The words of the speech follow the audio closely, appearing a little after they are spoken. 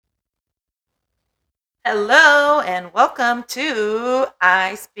Hello and welcome to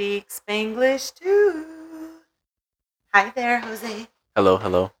I Speak Spanglish Too. Hi there, Jose. Hello,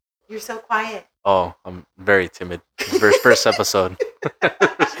 hello. You're so quiet. Oh, I'm very timid. This is first episode.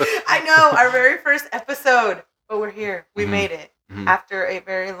 I know, our very first episode, but we're here. We hmm made it hmm after a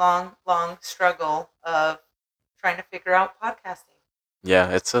very long, long struggle of trying to figure out podcasting. Yeah,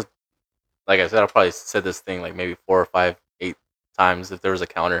 it's a like I said. I probably said this thing like maybe four or five, 8 times if there was a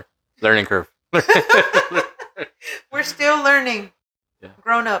counter. Learning curve. We're still learning. Yeah.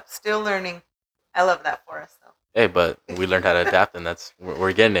 Grown up, still learning. I love that for us, though. Hey, but we learned how to adapt, and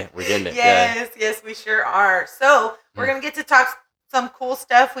we're getting it. We're getting it. Yeah. Yes, yes, we sure are. So we're Mhm. gonna get to talk some cool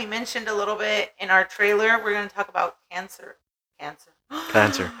stuff. We mentioned a little bit in our trailer. We're gonna talk about cancer. Cancer.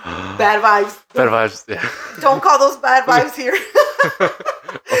 Cancer. Bad vibes. Bad vibes. Yeah. Don't call those bad vibes here.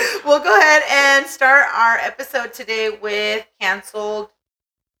 Oh, We'll go ahead and start our episode today with canceled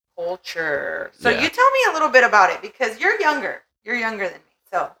culture. So yeah. you tell me a little bit about it because you're younger. You're younger than me.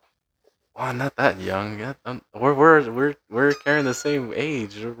 So Well, I'm not that young yet. We're carrying the same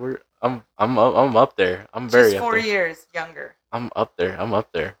age. I'm up there. I'm very just up 4 there. years younger. I'm up there. I'm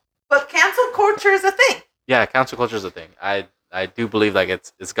up there. But canceled culture is a thing. Yeah, cancel culture is a thing. I do believe like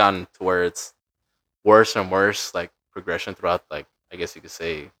it's gotten to where it's worse and worse, like progression throughout, like I guess you could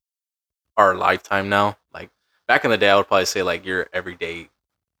say our lifetime now. Like back in the day, I would probably say like you're every day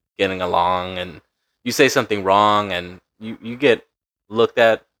getting along, and you say something wrong, and you get looked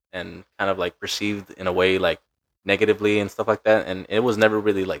at and kind of like perceived in a way like negatively and stuff like that, and it was never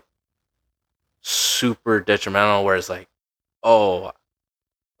really like super detrimental. Where it's like, oh,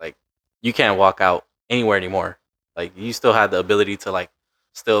 like you can't walk out anywhere anymore. Like you still have the ability to like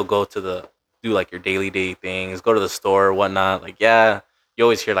still go to the do like your daily day things, go to the store, or whatnot. Like yeah, you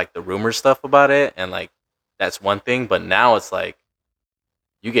always hear like the rumor stuff about it, and like that's one thing. But now it's like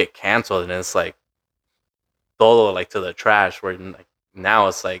you get canceled, and it's like todo like to the trash. Where like now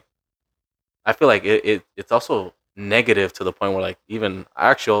it's like I feel like it's also negative to the point where like even I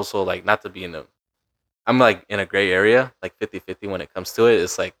actually also like not to be in a I'm like in a gray area like 50-50 when it comes to it.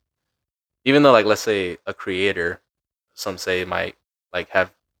 It's like even though like let's say a creator some say might like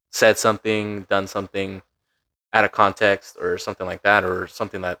have said something done something out of context or something like that or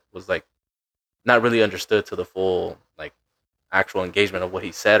something that was like not really understood to the full like actual engagement of what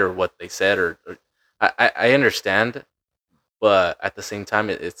he said or what they said or I understand, but at the same time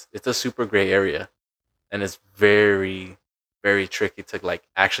it's a super gray area, and it's very very tricky to like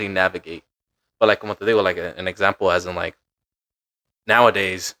actually navigate. But like como te digo, like an example as in like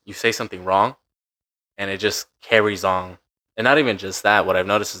nowadays you say something wrong and it just carries on. And not even just that, what I've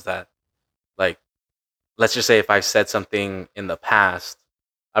noticed is that like let's just say if I've said something in the past,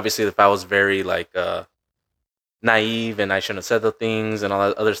 obviously if I was very like naive and I shouldn't have said the things and all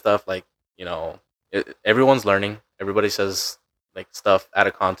that other stuff, like, everyone's learning. Everybody says like stuff out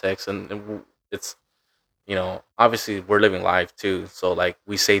of context, and it's obviously we're living life too. So like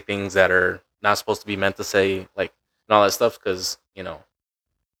we say things that are not supposed to be meant to say, like and all that stuff, because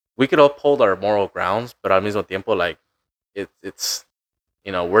we could uphold our moral grounds, but al mismo tiempo, like it's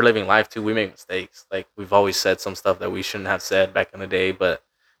we're living life too. We make mistakes. Like we've always said some stuff that we shouldn't have said back in the day, but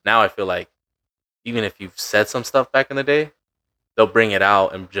now I feel like even if you've said some stuff back in the day, they'll bring it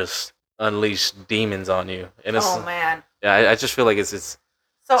out and just unleash demons on you. And it's Oh man. yeah, I just feel like it's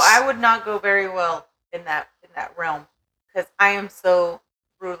So I would not go very well in that realm because I am so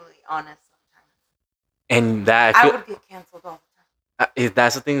brutally honest sometimes. and that I I feel would get canceled all the time.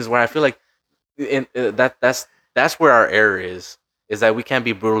 that's the thing is where I feel like that's where our error is that we can't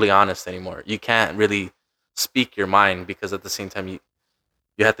be brutally honest anymore. You can't really speak your mind because at the same time you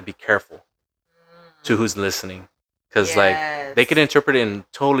have to be careful to Mm, who's listening, because like they could yes. interpret it in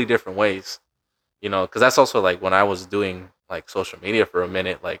totally different ways. Because that's also like when I was doing like social media for a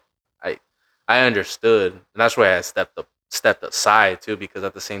minute, like I I understood, and that's why I stepped aside too, because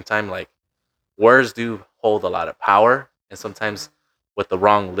at the same time, like words do hold a lot of power, and sometimes Mhm. with the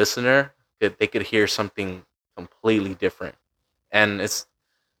wrong listener, they could hear something completely different. And it's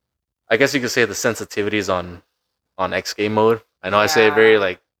I guess you could say the sensitivity is on X game mode. I know I say it very Yeah.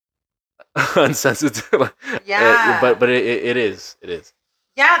 like unsensitive, Yeah. but it is.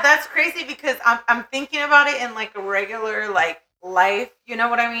 Yeah, that's crazy because I'm thinking about it in like a regular like life. You know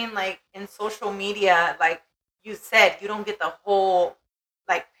what I mean? Like in social media, like you said, you don't get the whole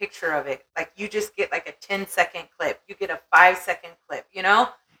like picture of it. Like you just get like a 10-second clip. You get a 5-second clip,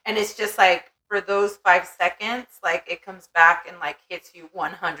 And it's just like for those 5 seconds, like it comes back and like hits you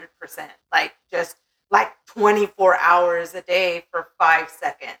 100%. Like just like 24 hours a day for 5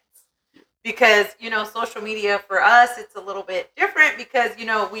 seconds because social media for us it's a little bit different because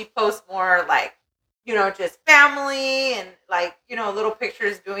we post more like just family and like, little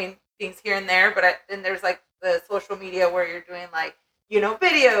pictures doing things here and there. But then there's like the social media where you're doing like,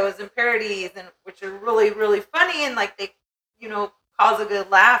 videos and parodies and which are really, really funny and like they, cause a good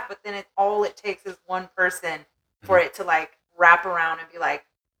laugh. But then all it takes is one person for Mhm. it to like wrap around and be like,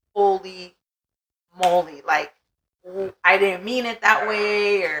 holy moly, like I didn't mean it that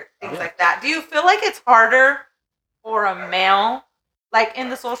way or things Yeah. like that. Do you feel like it's harder for a male, like in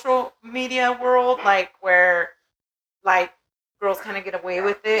the social media world, like where like girls kind of get away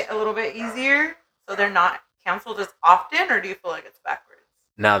with it a little bit easier, so they're not canceled as often, or do you feel like it's backwards?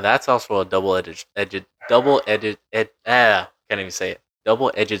 Now that's also a can't even say it.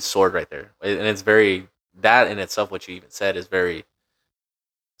 Double-edged sword right there, and it's very that in itself. What you even said is very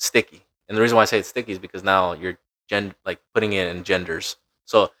sticky, and the reason why I say it's sticky is because now you're like putting it in genders.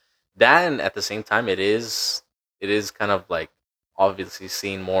 So that, and at the same time, it is kind of like obviously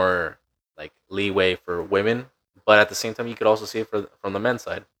seeing more like leeway for women, but at the same time, you could also see it from the men's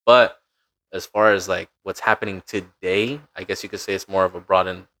side. But as far as like what's happening today, I guess you could say it's more of a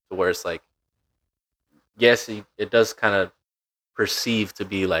broaden to where it's like yes, it does kind of perceive to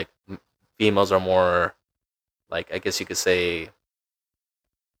be like females are more like I guess you could say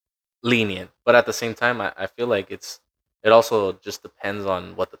lenient, but at the same time, I feel like it also just depends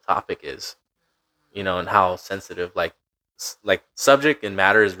on what the topic is, and how sensitive like subject and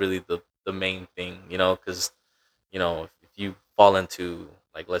matter is really the main thing, because if you fall into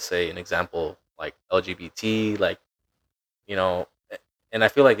like let's say an example like LGBT like you know and I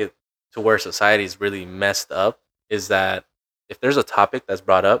feel like it to where society is really messed up is that if there's a topic that's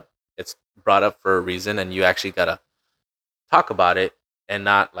brought up, it's brought up for a reason, and you actually gotta talk about it and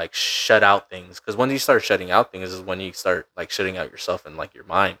not like shut out things. Because when you start shutting out things is when you start like shutting out yourself and like your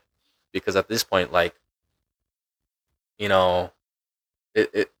mind. Because at this point, like you know,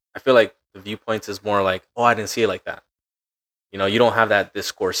 it I feel like the viewpoints is more like, oh, I didn't see it like that. You don't have that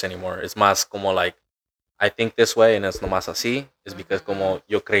discourse anymore. It's más como like I think this way and it's nomás así. It's because Mm-hmm. como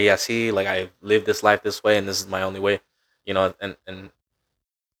yo creí así, like I live this life this way and this is my only way. And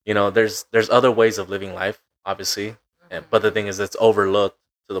there's other ways of living life, obviously. But the Mm-hmm. thing is it's overlooked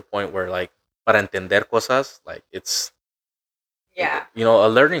to the point where like para entender cosas, like it's Yeah. a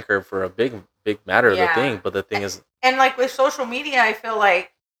learning curve for a big matter of the Yeah. thing. But the thing is And like with social media, I feel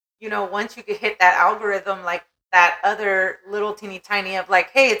like, once you could hit that algorithm, like that other little teeny tiny of like,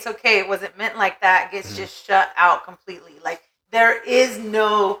 hey, it's okay, it wasn't meant like that, gets mhm, just shut out completely. Like there is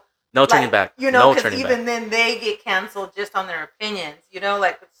no, no turning like, back. No because turning back. even then they get canceled just on their opinions,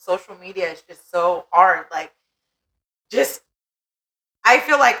 like with social media, it's just so hard. Like, just I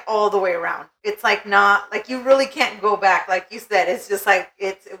feel like all the way around. It's like not like you really can't go back. Like you said, it's just like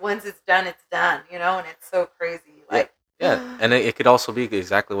it's once it's done, and it's so crazy. Yeah, Like yeah, and it could also be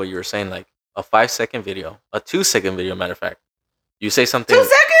exactly what you were saying, like a 5 second video, a 2 second video. Matter of fact, you say two something.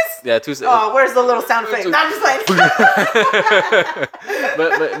 seconds. Yeah, 2 seconds. Oh, where's the little sound effect? No, I'm just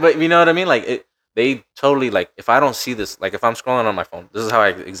but you know what I mean? Like they totally like if I don't see this, like if I'm scrolling on my phone, this is how I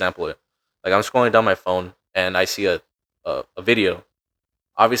example it. Like I'm scrolling down my phone and I see a video.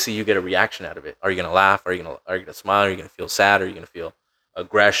 Obviously, you get a reaction out of it. Are you gonna laugh? Are you gonna smile? Are you gonna feel sad? Are you gonna feel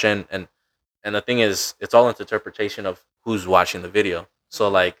aggression? And the thing is, it's all into interpretation of who's watching the video. So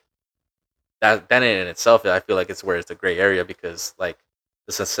like that in itself, I feel like it's where it's a gray area because like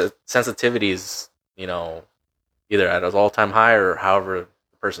the sensitivity is either at an all time high or however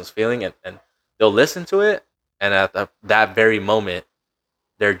the person's feeling, and they'll listen to it, and at that very moment,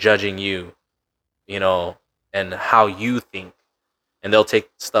 they're judging you, you know, and how you think, and they'll take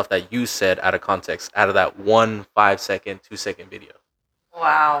stuff that you said out of context, out of that 1 5 second, 2 second video.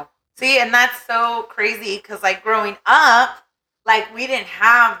 Wow. See, and that's so crazy because, like, growing up, like, we didn't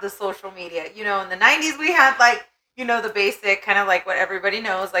have the social media. In the 90s, we had, like, the basic kind of like what everybody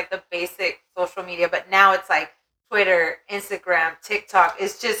knows, like the basic social media. But now it's like Twitter, Instagram, TikTok.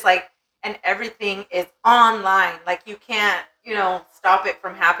 It's just like, and everything is online. Like, you can't, stop it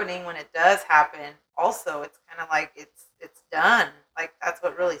from happening when it does happen. Also, it's kind of like it's done. Like, that's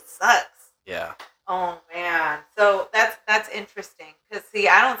what really sucks. Yeah. Oh man, so that's interesting because see,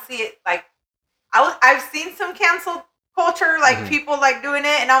 I don't see it like I've seen some cancel culture, like Hmm. people like doing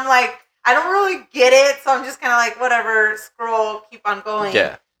it, and I'm like, I don't really get it, so I'm just kind of like whatever, scroll, keep on going.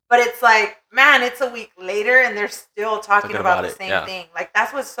 Yeah. But it's like, man, it's a week later and they're still talking Talking about about the it. same Yeah. thing. Like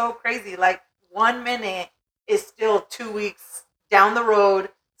that's what's so crazy. Like 1 minute is still 2 weeks down the road,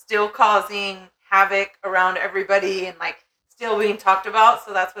 still causing havoc around everybody and like still being talked about.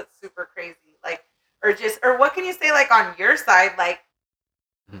 So that's what's super crazy. Like or what can you say like on your side? Like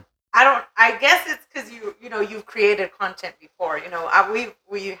Mhm. I guess it's because you've created content before.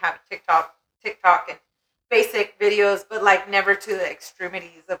 We have TikTok and basic videos, but like never to the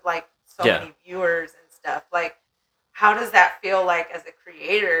extremities of like so many viewers and stuff. Like, how does that feel like as a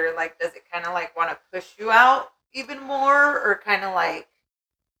creator? Like, does it kind of like want to push you out even more, or kind of like?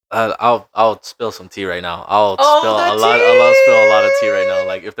 I'll spill some tea right now. I'll Oh, spill the a lot. I'll spill a lot of tea right now.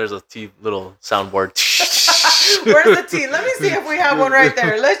 Like if there's a tea little soundboard. Where's the tea? Let me see if we have one right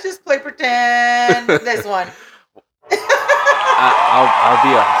there. Let's just play pretend this one. I'll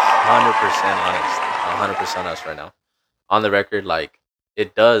be 100% honest. 100% honest right now. On the record, like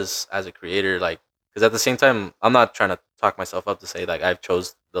it does as a creator, like because at the same time, I'm not trying to talk myself up to say like I've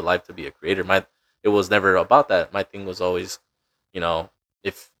chose the life to be a creator. It was never about that. My thing was always, you know,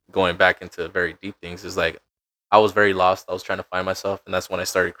 if going back into very deep things, is like I was very lost. I was trying to find myself, and that's when I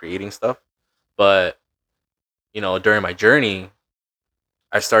started creating stuff. But during my journey,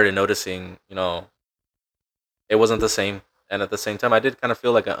 I started noticing, it wasn't the same. And at the same time, I did kind of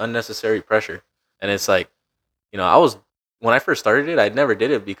feel like an unnecessary pressure. And it's like, I was, when I first started it, I never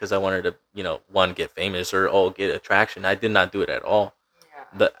did it because I wanted to, one, get famous or, get attraction. I did not do it at all.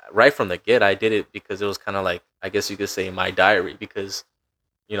 Yeah. Right from the get, I did it because it was kind of like, I guess you could say my diary, because,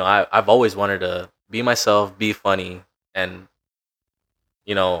 I've always wanted to be myself, be funny. And,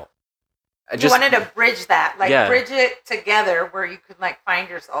 you wanted to bridge that, like Yeah. bridge it together where you could like find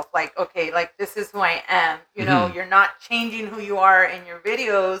yourself, like, okay, like this is who I am. You're not changing who you are in your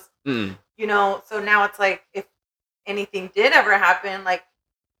videos. Mm. So now it's like if anything did ever happen, like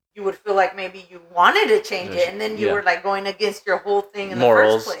you would feel like maybe you wanted to change it, and then you were like going against your whole thing in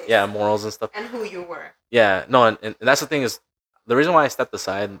morals, the first place. Yeah, morals and stuff, and who you were. Yeah, no, and that's the thing is the reason why I stepped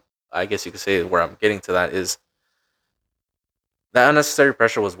aside. I guess you could say where I'm getting to that is that unnecessary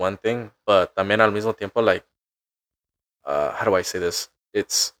pressure was one thing, but también al mismo tiempo, like, how do I say this?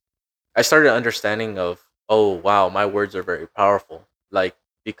 I started understanding of, oh wow, my words are very powerful. Like,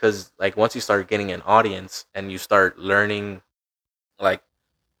 because like once you start getting an audience and you start learning, like,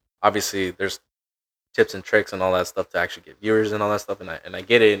 obviously there's tips and tricks and all that stuff to actually get viewers and all that stuff, and I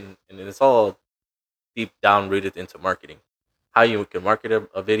get it, and it's all deep down rooted into marketing, how you can market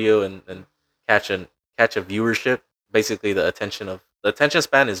a video and catch a viewership. Basically, the attention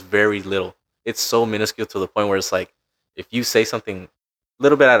span is very little. It's so minuscule to the point where it's like if you say something a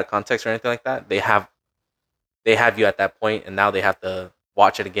little bit out of context or anything like that, they have you at that point, and now they have to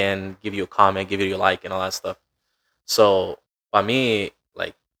watch it again, give you a comment, give you a like, and all that stuff. So, by me,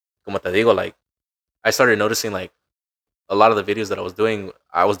 like, como te digo, like, I started noticing like a lot of the videos that I was doing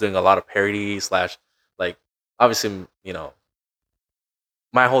a lot of parody slash, like, obviously,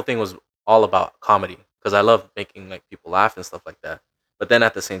 my whole thing was all about comedy because I love making like people laugh and stuff like that. But then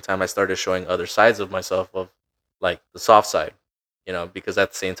at the same time, I started showing other sides of myself, of like the soft side, because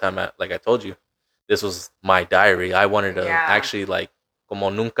at the same time, like I told you, this was my diary. I wanted to actually, like, como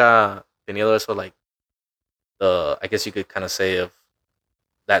nunca tenido eso, like, I guess you could kind of say, of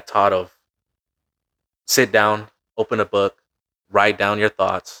that thought of sit down, open a book, write down your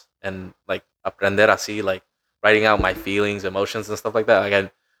thoughts, and like aprender así, like writing out my feelings, emotions, and stuff like that.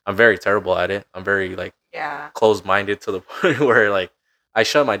 Like, I'm very terrible at it. I'm very like closed-minded to the point where like I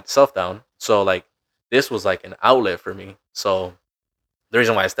shut myself down. So like this was like an outlet for me. So the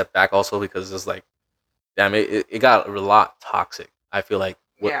reason why I stepped back also because it's like, damn, it got a lot toxic. I feel like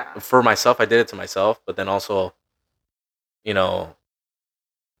for myself, I did it to myself, but then also,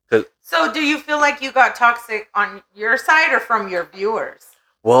 So do you feel like you got toxic on your side or from your viewers?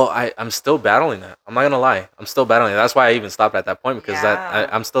 Well, I'm still battling that. I'm not gonna lie. I'm still battling it. That's why I even stopped at that point, because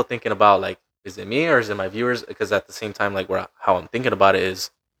I'm still thinking about like, is it me or is it my viewers? Because at the same time, like how I'm thinking about it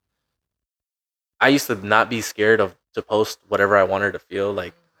is, I used to not be scared to post whatever I wanted to feel,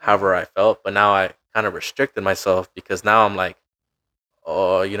 like however I felt, but now I kind of restricted myself because now I'm like,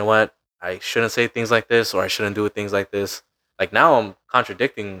 oh, you know what? I shouldn't say things like this, or I shouldn't do things like this. Like now I'm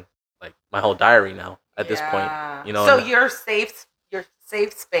contradicting like my whole diary now at this point. So your safe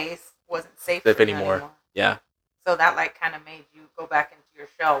space wasn't safe anymore. Yeah. So that like kind of made you go back into your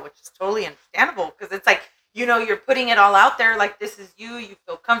shell, which is totally understandable because it's like, you're putting it all out there. Like, this is you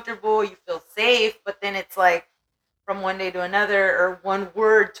feel comfortable, you feel safe, but then it's like from one day to another or one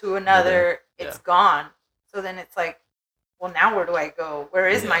word to another, it's gone. So then it's like, well, now where do I go? Where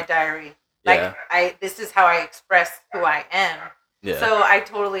is my diary? Like, this is how I express who I am. Yeah. So I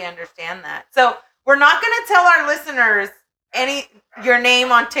totally understand that. So we're not going to tell our listeners your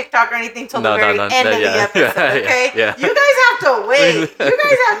name on TikTok or anything till the very end of the episode, okay? Yeah. You guys have to wait.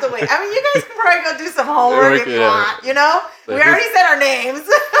 I mean, you guys can probably go do some homework if you want, We already said our names.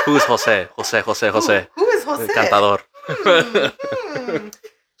 Who's Jose? Jose. Who is Jose? Cantador.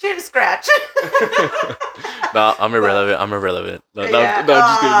 She didn't scratch. No, I'm But irrelevant. I'm irrelevant. No, no, yeah. no, I'm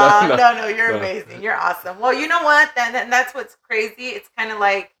just kidding. No, no, No, you're no. amazing. You're awesome. Well, you know what? Then that's what's crazy. It's kind of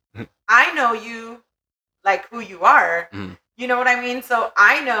like I know you like who you are. Mhm. You know what I mean? So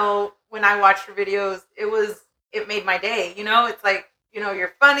I know when I watched your videos, it made my day. You know, it's like,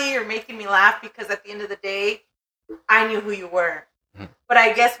 you're funny, you're making me laugh because at the end of the day, I knew who you were. Mhm. But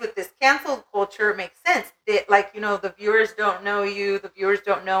I guess with this cancel culture, it makes sense. Like, the viewers don't know you, the viewers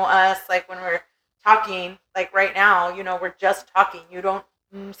don't know us. Like when we're talking, like right now, we're just talking. You don't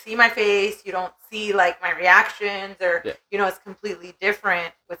see my face, you don't see like my reactions, or Yeah. it's completely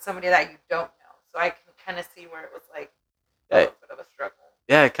different with somebody that you don't know. So I can kind of see where it was like a Yeah, little bit of a struggle.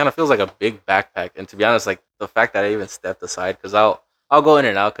 yeah, it kind of feels like a big backpack. And to be honest, like the fact that I even stepped aside, because I'll go in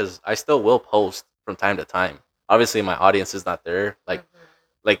and out, because I still will post from time to time. Obviously, my audience is not there.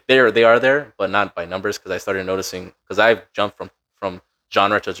 Like they are there, but not by numbers. Because I started noticing, because I've jumped from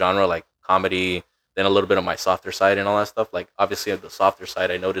genre to genre, like comedy, then a little bit of my softer side and all that stuff. Like obviously, at the softer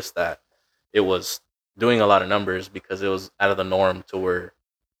side, I noticed that it was doing a lot of numbers because it was out of the norm to where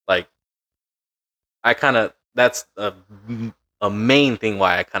like I kind of that's a main thing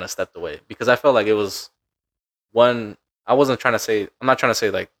why I kind of stepped away, because I felt like it was one. I'm not trying to say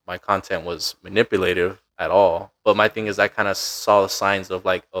like my content was manipulative at all, but my thing is I kind of saw the signs of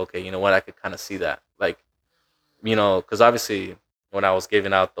like, okay, you know what, I could kind of see that, like, because obviously when I was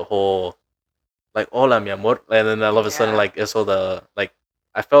giving out the whole like hola mi amor, and then all of a sudden Yeah. like it's all the like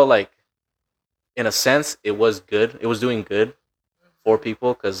I felt like in a sense it was good, it was doing good for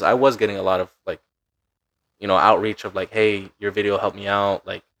people, because I was getting a lot of like outreach of like, hey, your video helped me out,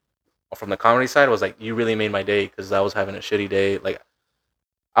 like from the comedy side was like, you really made my day because I was having a shitty day. Like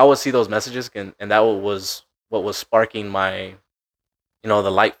I would see those messages, and that was what was sparking my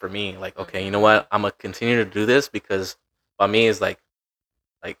the light for me. Like, okay, you know what, I'm gonna continue to do this, because by me is like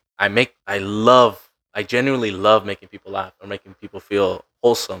I genuinely love making people laugh or making people feel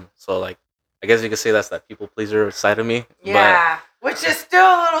wholesome. So like I guess you could say that's that people pleaser side of me. But Yeah, which is still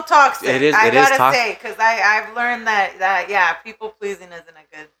a little toxic. I it is gotta toxic. say, because I've learned that yeah, people pleasing isn't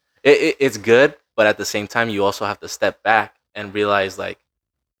a good. It's good, but at the same time, you also have to step back and realize, like,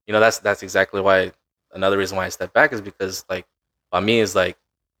 that's exactly why another reason why I step back is because, like, by me is like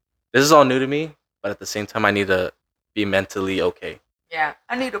this is all new to me, but at the same time, I need to be mentally okay. Yeah,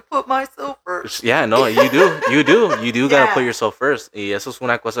 I need to put myself first. Yeah, no, you do gotta put Yeah, yourself first. Y eso es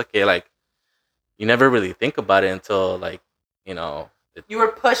una cosa que like you never really think about it until like you know, it, you were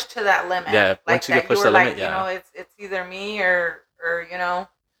pushed to that limit. yeah. Like Once you get that, you pushed were to the limit, like, yeah, it's either me or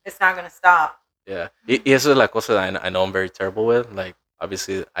it's not gonna stop. yeah. Y eso es la cosa that I know I'm very terrible with. Like,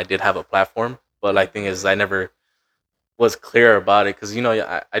 obviously, I did have a platform, but like thing is, I never was clear about it, because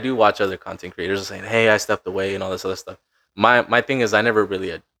I do watch other content creators saying, hey, I stepped away and all this other stuff. My thing is I never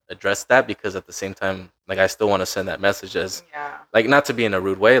really addressed that, because at the same time, like, I still want to send that message as Yeah, like, not to be in a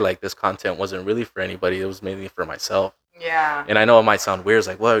rude way, like this content wasn't really for anybody, it was mainly for myself. yeah, And I know it might sound weird, it's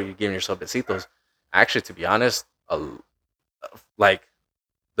like, well, you're giving yourself besitos. Actually, to be honest, like,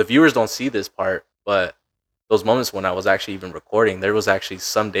 the viewers don't see this part, but those moments when I was actually even recording, there was actually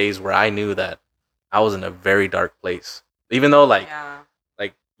some days where I knew that I was in a very dark place. Even though yeah,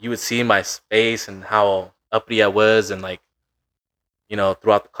 like you would see my face and how uppity I was, and like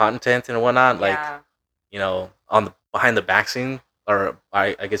throughout the content and whatnot, like yeah. on the behind the back scene, or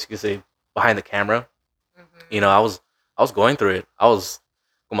I guess you could say behind the camera, Hmm. I was going through it. I was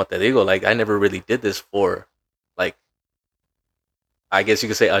como te digo, like I never really did this for like I guess you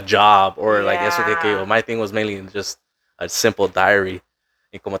could say a job, or like eso que Yeah. my thing was mainly just a simple diary.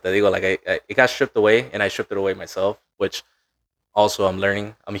 And como te digo, like it got stripped away, and I stripped it away myself, which also I'm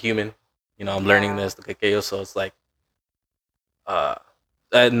learning. I'm human, I'm learning Yeah. this, the que so it's like uh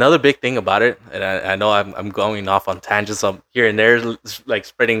another big thing about it, and I know I'm going off on tangents here and there, like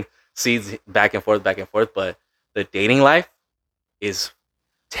spreading seeds back and forth, but the dating life is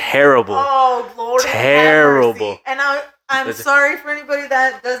terrible. Oh Lord, have Terrible. mercy. And I'm It's- sorry for anybody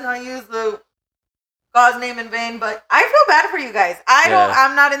that does not use the God's name in vain, but I feel bad for you guys. Yeah.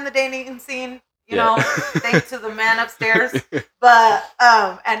 I'm not in the dating scene, Yeah. thanks to the man upstairs. But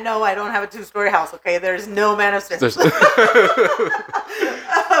and no, I don't have a 2-story house, okay? There's no man upstairs. There's-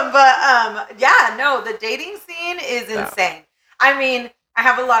 But yeah, no, the dating scene is Yeah. insane. I mean, I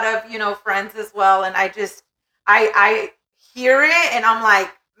have a lot of, friends as well, and I hear it and I'm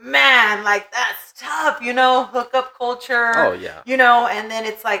like, man, like that's tough, hookup culture. Oh yeah. And then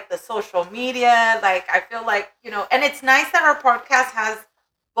it's like the social media. Like I feel like, and it's nice that our podcast has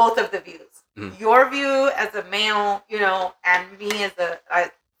both of the views. Mhm. Your view as a male, and me as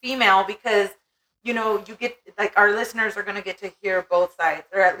a female, because you know, you get like our listeners are gonna get to hear both sides,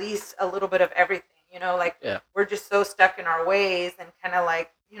 or at least a little bit of everything. You know, like Yeah. we're just so stuck in our ways and kind of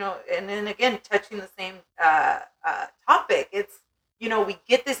like, you know, and then again touching the same topic. It's, you know, we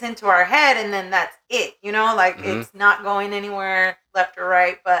get this into our head and then that's it. You know, like Mhm. it's not going anywhere left or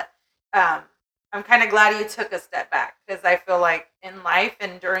right. But um, I'm kind of glad you took a step back because I feel like in life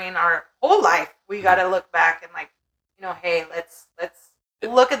and during our whole life, we got to look back and like, you know, hey, let's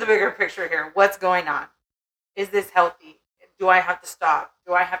look at the bigger picture here. What's going on? Is this healthy? Do I have to stop?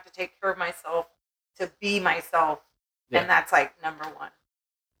 Do I have to take care of myself to be myself? Yeah. And that's like number one.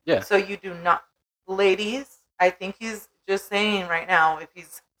 Yeah. So you do not, ladies. I think he's just saying right now if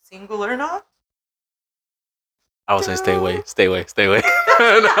he's single or not. I was saying stay away, stay away, stay away.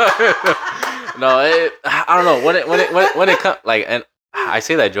 No, I don't know when it comes like, and I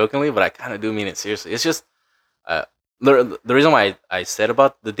say that jokingly, but I kind of do mean it seriously. It's just uh, the reason why I said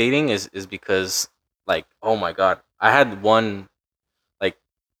about the dating is because like, oh my god, I had one like,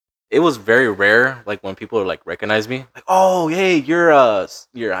 it was very rare like when people like recognize me like, oh hey, you're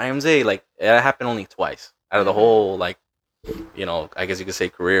IMZ, like it happened only twice out of the whole like, you know, I guess you could say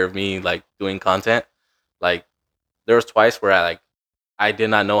career of me like doing content. Like there was twice where I did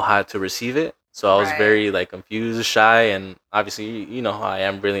not know how to receive it. So I was Right. very like confused, shy, and obviously you know how I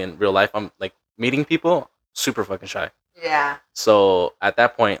am really in real life. I'm like meeting people, super fucking shy. Yeah. So at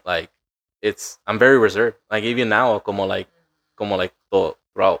that point, like I'm very reserved. Like even now, como like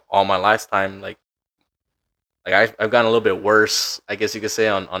throughout all my lifetime, like I've gotten a little bit worse, I guess you could say,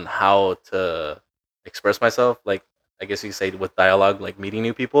 on how to express myself. Like I guess you could say with dialogue, like meeting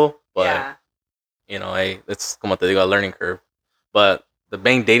new people. But Yeah. you know, it's como te digo, a learning curve. But the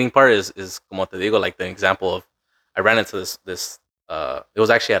main dating part is como te digo, like the example of I ran into this it was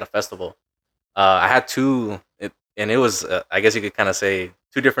actually at a festival. I had and it was I guess you could kind of say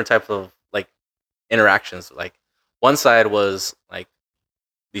two different types of like interactions. Like one side was like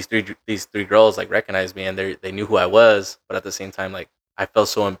these three girls like recognized me and they knew who I was, but at the same time like I felt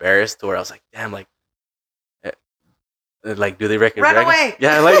so embarrassed to where I was like, damn, eh, like do they Run away.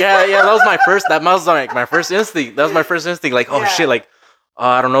 Yeah, like yeah, that was my first, that was like my first instinct. That was my first instinct, like, oh Yeah. shit, like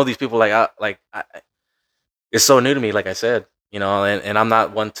I don't know these people, like it's so new to me, like I said, you know, and I'm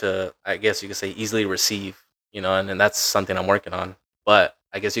not one to, I guess you could say, easily receive, you know, and that's something I'm working on. But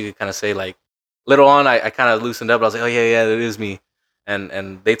I guess you could kind of say like later on I kind of loosened up. I was like, oh yeah, that is me.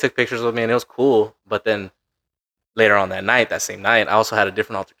 And they took pictures with me and it was cool. But then later on that same night, I also had a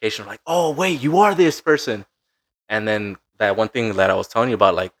different altercation. Like, oh wait, you are this person. And then that one thing that I was telling you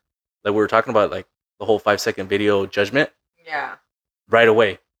about, like we were talking about, like the whole 5 second video judgment. Yeah. Right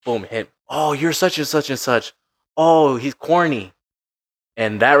away, boom, hit. Oh, you're such and such and such. Oh, he's corny.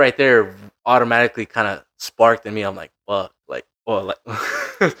 And that right there automatically kind of sparked in me. I'm like, fuck, like, oh, like.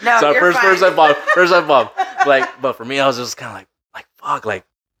 No, So you're fine. first I bombed. Like, but for me, I was just kind of like, fuck, like,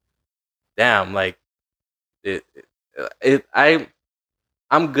 damn, like, it,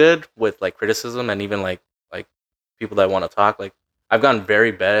 I'm good with like criticism and even like people that want to talk. Like, I've gotten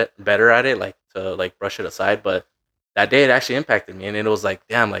very better at it, like to like brush it aside. But that day, it actually impacted me, and it was like,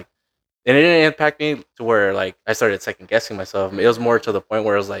 damn, like, and it didn't impact me to where like I started second guessing myself. It was more to the point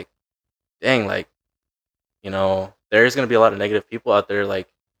where I was like, dang, like, you know, there's gonna be a lot of negative people out there. Like,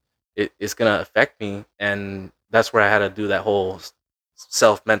 it's gonna affect me, and that's where I had to do that whole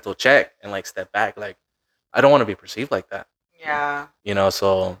self mental check and like step back. Like, I don't want to be perceived like that, Yeah. you know.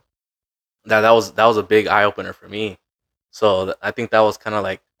 So that was a big eye opener for me. So I think that was kind of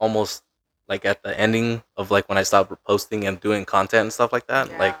like almost like at the ending of like when I stopped posting and doing content and stuff like that.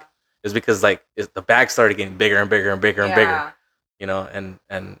 Yeah. Like it's because like the bag started getting bigger and bigger and bigger and bigger, Yeah. you know.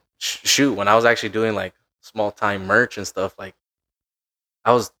 And shoot, when I was actually doing like small time merch and stuff, like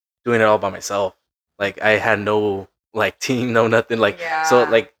I was doing it all by myself. Like I had no like team, no nothing. Like so Yeah.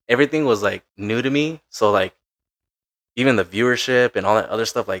 like everything was like new to me. So like even the viewership and all that other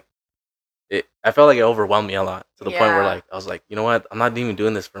stuff, like I felt like it overwhelmed me a lot to the point where Yeah. like I was like, you know what, I'm not even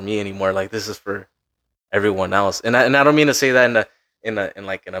doing this for me anymore. Like this is for everyone else. And I don't mean to say that in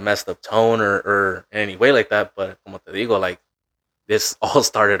a messed up tone or in any way like that. But como te digo, like this all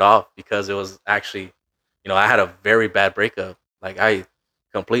started off because it was actually, you know, I had a very bad breakup. Like I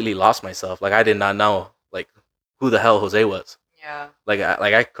completely lost myself. Like I did not know like who the hell Jose was. Yeah. Like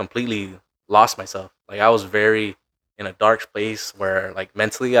I completely lost myself. Like I was very in a dark place where like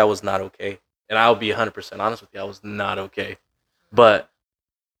mentally I was not okay. And I'll be 100% honest with you, I was not okay. But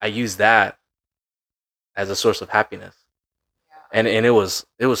I used that as a source of happiness. Yeah. And it was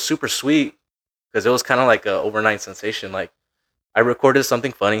super sweet because it was kind of like a overnight sensation. Like I recorded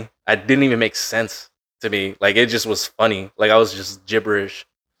something funny. I didn't even make sense to me. Like it just was funny. Like I was just gibberish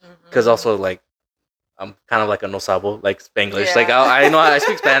because Mhm. also like I'm kind of like a no sabo, like Spanglish. Like I know I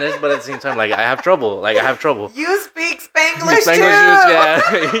speak Spanish, but at the same time, like I have trouble. Like I have trouble. You speak Spanglish too. Yeah.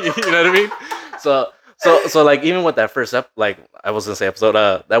 You know what I mean? So like even with that first like I was gonna say episode,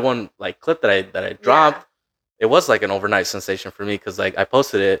 that one like clip that I dropped, it was like an overnight sensation for me because like I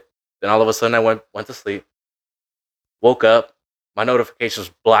posted it, then all of a sudden I went to sleep, woke up, my notifications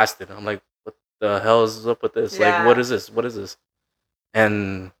blasted. I'm like, what the hell is up with this? Like, what is this? What is this?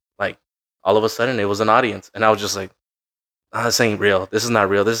 And like all of a sudden it was an audience, and I was just like, oh, this ain't real. This is not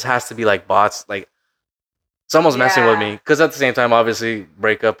real. This has to be like bots. Like someone's messing with me. Because at the same time, obviously,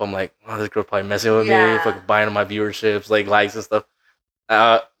 breakup. I'm like, oh, this girl probably messing with me, fucking buying my viewerships, like likes and stuff.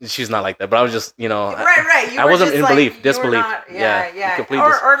 She's not like that, but I was just, right. I wasn't in belief, disbelief. Yeah.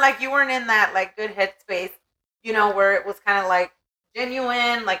 Or like you weren't in that like good headspace, where it was kind of like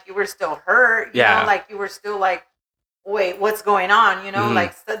genuine, like you were still hurt, you know, like you were still like, wait, what's going on?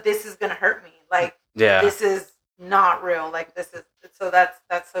 Like this is gonna hurt me. Like this is not real. Like this is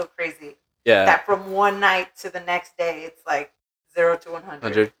that's so crazy. Yeah. That from one night to the next day, it's like 0 to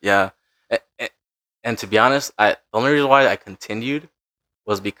 100. Yeah. And to be honest, the only reason why I continued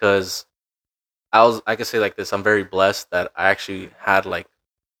was because I could say like this, I'm very blessed that I actually had like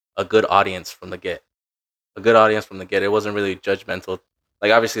a good audience from the get. A good audience from the get. It wasn't really judgmental.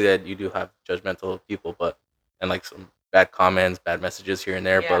 Like obviously that you do have judgmental people, and like some bad comments, bad messages here and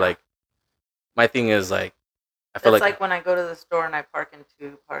there. But like my thing is like I feel like when I go to the store and I park in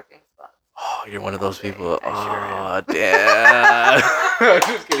 2 parking spots. Oh, you're one of those people. Oh, damn. I'm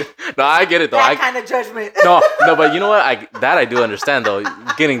just kidding. No, I get it though. That kind of judgment. no, but you know what? I do understand though.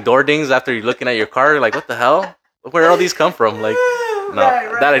 Getting door dings after you're looking at your car, like what the hell? Where all these come from? Like, no,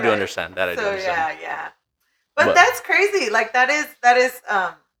 I do understand. That I do understand. Yeah. But that's crazy. Like that is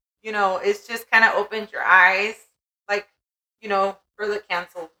it's just kind of opened your eyes, like, for the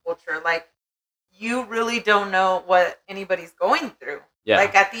cancel culture. Like you really don't know what anybody's going through. Yeah.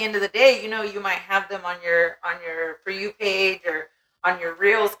 Like at the end of the day, you might have them on your For You page or on your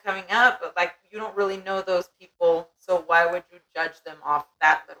reels coming up, but like you don't really know those people, so why would you judge them off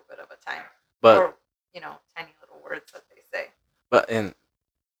that little bit of a time? But or tiny little words that they say. But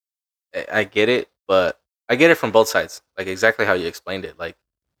I get it, but I get it from both sides. Like exactly how you explained it. Like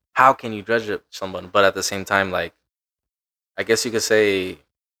how can you judge someone, but at the same time, like I guess you could say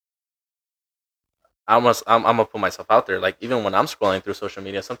I'm gonna put myself out there. Like even when I'm scrolling through social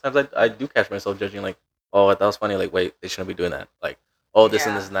media, sometimes I do catch myself judging. Like, oh, that was funny. Like, wait, they shouldn't be doing that. Like, oh, this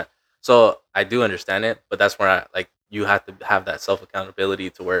and this and that. So I do understand it, but that's where you have to have that self accountability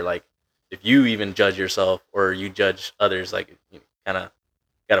to where like if you even judge yourself or you judge others, like you kind of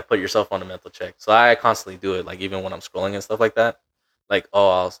got to put yourself on a mental check. So I constantly do it. Like even when I'm scrolling and stuff like that. Like,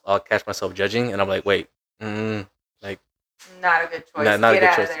 oh, I'll catch myself judging, and I'm like, wait, like. Not a good choice. Not a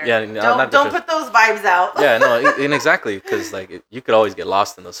good choice. Yeah, don't put those vibes out. Yeah, no, and exactly, because like you could always get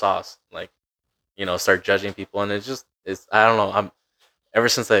lost in the sauce, like start judging people, and it's I don't know. I'm ever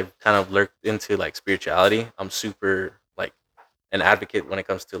since I've kind of lurked into like spirituality, I'm super like an advocate when it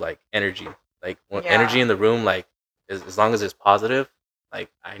comes to like energy, like energy in the room, like as long as it's positive, like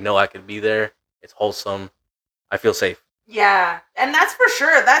I know I could be there. It's wholesome. I feel safe. Yeah, and that's for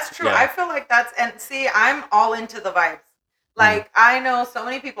sure. That's true. Yeah. I feel like and see, I'm all into the vibes. Like, I know so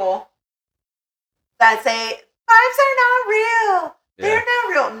many people that say, vibes are not real. They're not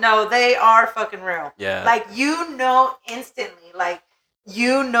real. No, they are fucking real. Yeah. Like, instantly. Like,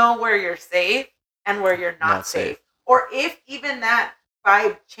 where you're safe and where you're not safe. Or if even that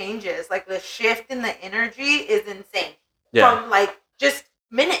vibe changes, like, the shift in the energy is insane. Yeah. From, like, just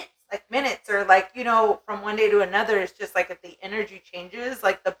minutes. Or, like, from one day to another, it's just, like, if the energy changes,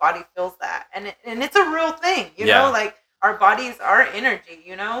 like, the body feels that. And it's a real thing, you know? Like, our bodies are energy,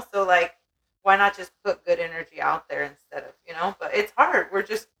 so like, why not just put good energy out there instead of, but it's hard. We're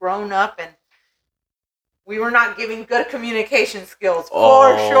just grown up and we were not giving good communication skills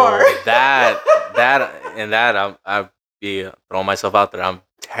for sure. I'll be throwing myself out there. I'm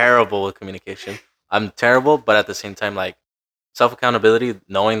terrible with communication. I'm terrible, but at the same time, like self accountability,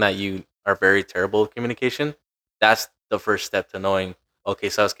 knowing that you are very terrible with communication, that's the first step to knowing, okay,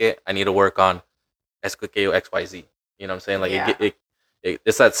 Sasuke, I need to work on XYZ. You know what I'm saying? Like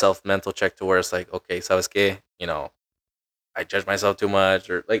it's that self mental check to where it's like, okay, ¿sabes qué? I judge myself too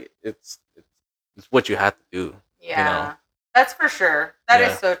much, or like it's what you have to do. Yeah, that's for sure. That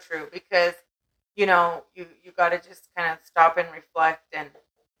is so true because you got to just kind of stop and reflect, and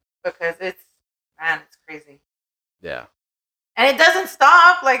because it's crazy. Yeah, and it doesn't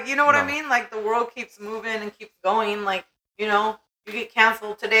stop. Like what I mean? Like the world keeps moving and keeps going. Like you get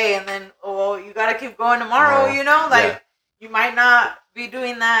canceled today and then you got to keep going tomorrow, You might not be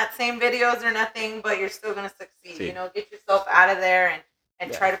doing that same videos or nothing, but you're still gonna succeed. See. You know, get yourself out of there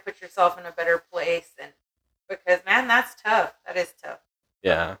and Yeah. try to put yourself in a better place. And because man, that's tough. That is tough.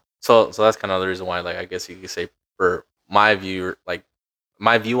 Yeah. So that's kind of the reason why, like, I guess you could say, for my view, like,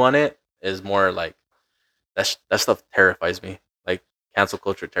 my view on it is more like that stuff terrifies me. Like, cancel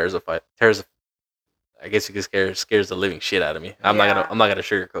culture tears. I guess you could scares the living shit out of me. Yeah. I'm not gonna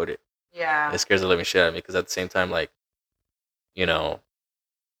sugarcoat it. Yeah. It scares the living shit out of me because at the same time, like, you know,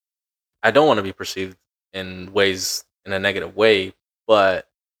 I don't want to be perceived in a negative way, but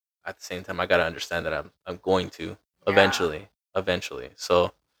at the same time, I gotta understand that I'm going to eventually.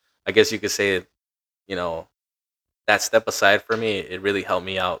 So I guess you could say, you know, that step aside for me, it really helped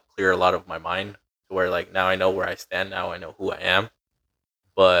me out clear a lot of my mind to where, like, now I know where I stand, now I know who I am,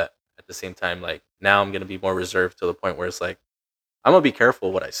 but at the same time, like, now I'm gonna be more reserved to the point where it's like I'm gonna be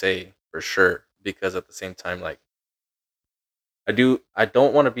careful what I say for sure, because at the same time, like, I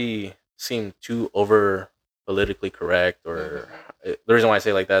don't want to be seem too over politically correct, or the reason why I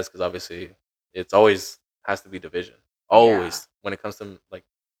say like that is because obviously it's always has to be division. Always when it comes to, like,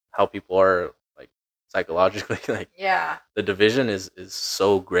 how people are, like, psychologically, like, Yeah. the division is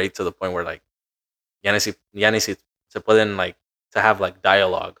so great to the point where, like, ya ni si se pueden, like, to have, like,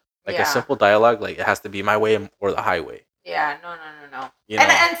 dialogue, like, a Yeah. simple dialogue, like, it has to be my way or the highway. Yeah, no. You know?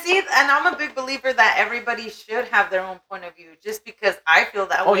 And see, and I'm a big believer that everybody should have their own point of view. Just because I feel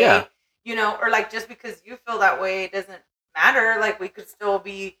that Oh, way, yeah. you know, or like just because you feel that way doesn't matter. Like we could still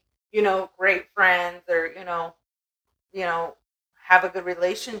be, you know, great friends, or you know, have a good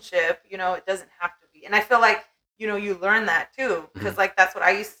relationship. You know, it doesn't have to be. And I feel like you know you learn that too, because like that's what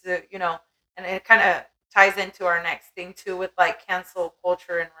I used to, you know, and it kind of ties into our next thing too with like cancel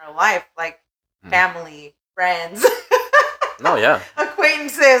culture in real life, like family, friends. No, yeah.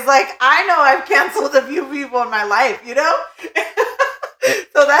 Acquaintances. Like I know I've canceled a few people in my life, you know?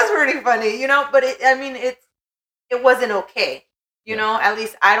 So that's pretty funny, you know, but it wasn't okay. You know, at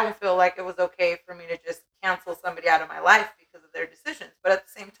least I don't feel like it was okay for me to just cancel somebody out of my life because of their decisions. But at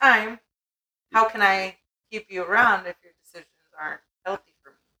the same time, how can I keep you around if your decisions aren't healthy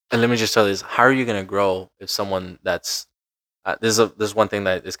for me? And let me just tell you this: how are you gonna grow if someone that's this is one thing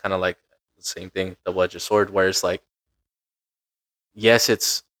that is kind of like the same thing, double-edged sword, where it's like, yes,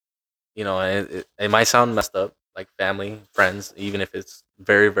 it's, it might sound messed up, like family, friends, even if it's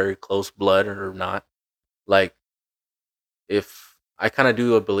very, very close blood or not. Like, if I kind of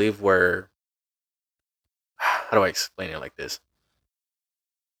do a believe where, how do I explain it like this?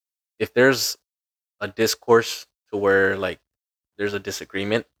 If there's a discourse to where, like, there's a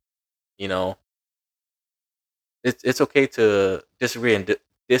disagreement, you know, it's okay to disagree and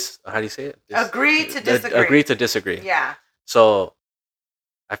how do you say it? Agree to disagree. Agree to disagree. Yeah. So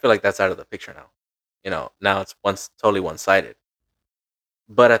I feel like that's out of the picture now. Now it's totally one sided.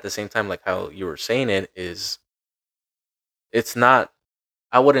 But at the same time, like how you were saying it, is it's not.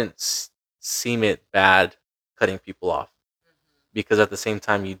 I wouldn't seem it bad cutting people off, because at the same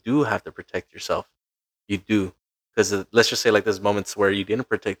time you do have to protect yourself. You do, because let's just say, like, there's moments where you didn't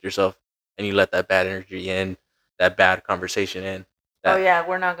protect yourself and you let that bad energy in, that bad conversation in. Oh yeah,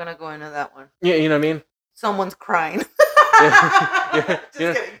 we're not gonna go into that one. Yeah, you know what I mean. Someone's crying. Just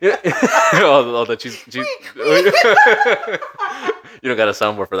kidding. Oh, that she's you don't got a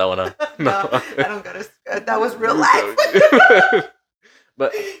soundboard for that one, huh? No, I don't got a. That was real life.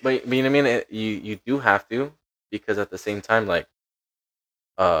 but you know what I mean. You do have to, because at the same time, like,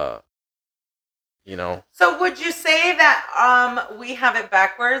 you know. So would you say that we have it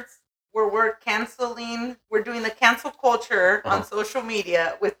backwards, where we're doing the cancel culture on social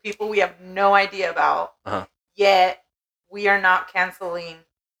media with people we have no idea about, yet we are not canceling,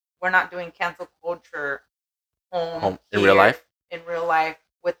 we're not doing cancel culture home in real life? In real life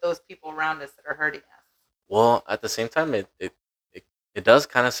with those people around us that are hurting us. Well, at the same time, it does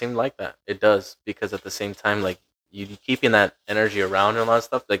kind of seem like that. It does, because at the same time, like, you keeping that energy around and a lot of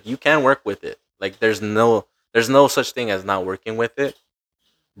stuff, like, you can work with it. Like, there's no such thing as not working with it.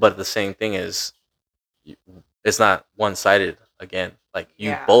 But the same thing is, it's not one sided again. Like,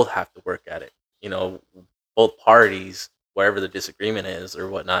 you both have to work at it. Both parties, wherever the disagreement is or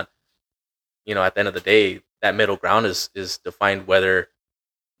whatnot. At the end of the day, that middle ground is defined whether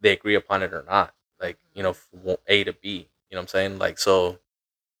they agree upon it or not. Like, from A to B. You know what I'm saying? Like, so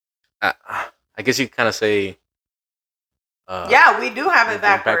I guess you kind of say. Yeah, we do have it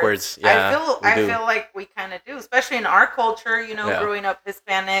backwards. Yeah, I feel like we kind of do, especially in our culture. Growing up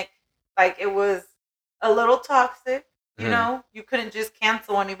Hispanic, like, it was a little toxic. You couldn't just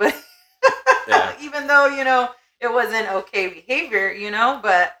cancel anybody, even though it wasn't okay behavior.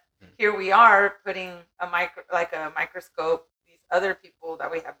 But here we are putting a microscope, these other people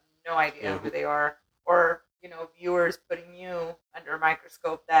that we have no idea who they are, or viewers putting you under a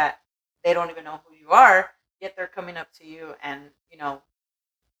microscope that they don't even know who you are, yet they're coming up to you and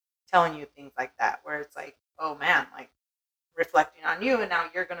telling you things like that, where it's like, oh man, like reflecting on you, and now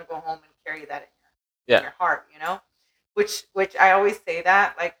you're gonna go home and carry that in your heart, which I always say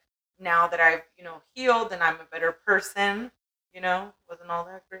that, like, now that I've healed and I'm a better person, wasn't all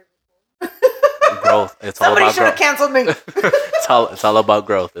that great before. Growth. It's Somebody all about should have growth. canceled me. It's all about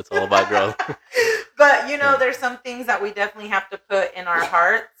growth. It's all about growth. But there's some things that we definitely have to put in our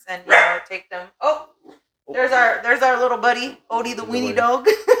hearts and take them. Oh, there's our little buddy Odie the weenie dog.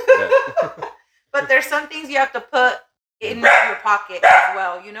 But there's some things you have to put in your pocket as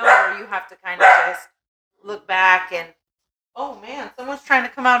well, where you have to kind of just look back and, oh man, someone's trying to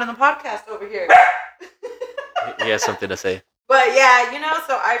come out in the podcast over here. He has something to say. But yeah,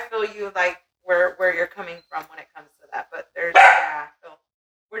 so I feel you, like where you're coming from when it comes to that. But I feel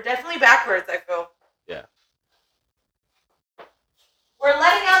we're definitely backwards, I feel. Yeah. We're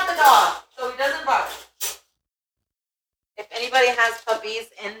letting out the dog so he doesn't bark. If anybody has puppies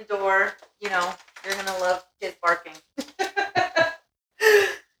indoor, you're gonna love his barking.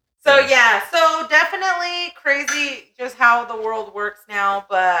 So definitely crazy just how the world works now,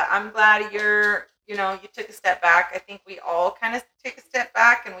 but I'm glad you took a step back. I think we all kind of take a step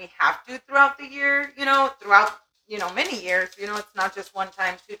back, and we have to throughout the year, throughout many years. It's not just one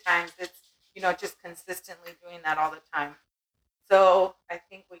time, 2 times. It's just consistently doing that all the time. So I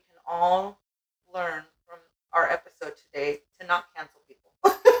think we can all learn from our episode today to not cancel people.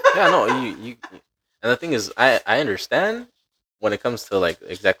 Yeah, no, you and the thing is, I understand when it comes to like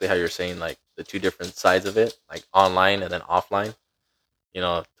exactly how you're saying, like the two different sides of it, like online and then offline.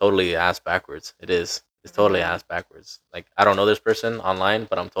 Totally ass backwards. It is. It's totally ass backwards. Like, I don't know this person online,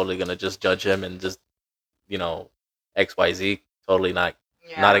 but I'm totally gonna just judge him and just XYZ. Totally not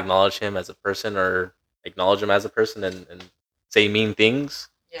acknowledge him as a person, or acknowledge him as a person, and say mean things.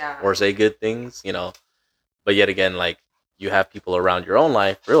 Yeah. Or say good things. But yet again, like, you have people around your own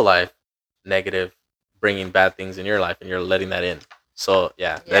life, real life, negative, bringing bad things in your life, and you're letting that in. So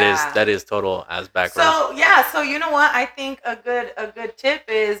that is total as backwards. So you know what? I think a good tip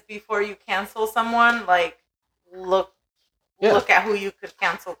is, before you cancel someone, like look at who you could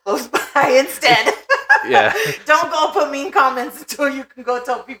cancel close by instead. Yeah. Don't go put mean comments until you can go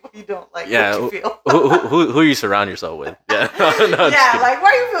tell people you don't like what you feel. who you surround yourself with? Yeah. No, like,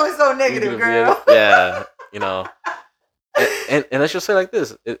 why are you feeling so negative, girl? Yeah. And let's just say like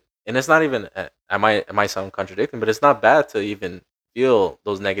this. And it's not even. I might sound contradicting, but it's not bad to even feel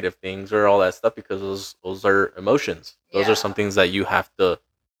those negative things or all that stuff, because those are emotions. Those are some things that you have to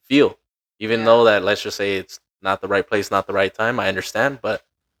feel, even though that, let's just say, it's not the right place, not the right time. I understand, but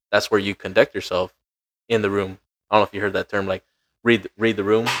that's where you conduct yourself in the room. I don't know if you heard that term, like read the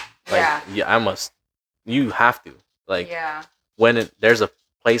room. Like, I must. You have to, like, when there's a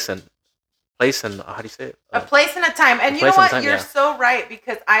place and how do you say it? A place and a time. And you know what? You're so right,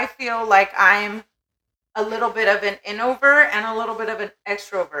 because I feel like I'm a little bit of an introvert and a little bit of an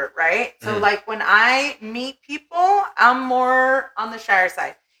extrovert, right? So like when I meet people, I'm more on the shyer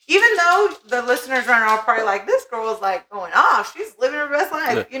side. Even though the listeners right now are probably like, this girl is like going off, she's living her best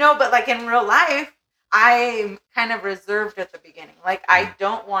life, but like in real life, I'm kind of reserved at the beginning. Like, I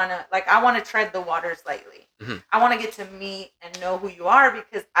don't want to, like, I want to tread the waters lightly. I want to get to meet and know who you are,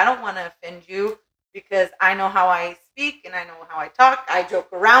 because I don't want to offend you, because I know how I speak and I know how I talk. I joke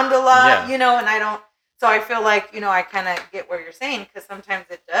around a lot, and I don't. So I feel like, I kind of get what you're saying, because sometimes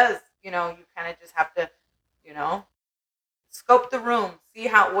it does, you kind of just have to, scope the room, see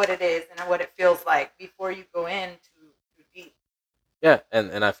what it is and what it feels like before you go in too deep. Yeah,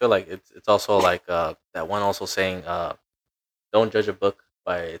 and I feel like it's also like that one also saying, don't judge a book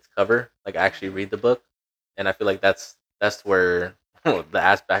by its cover. Like, actually read the book, and I feel like that's where the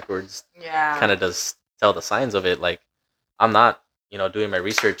ass backwards kind of does tell the signs of it. Like, I'm not doing my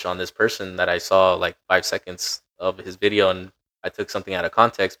research on this person that I saw like 5 seconds of his video, and I took something out of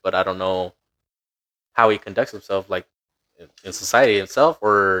context, but I don't know how he conducts himself, like in society himself,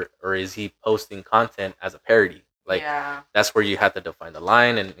 or is he posting content as a parody? Like, that's where you have to define the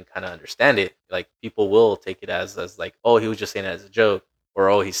line and kind of understand it. Like, people will take it as like, oh, he was just saying it as a joke, or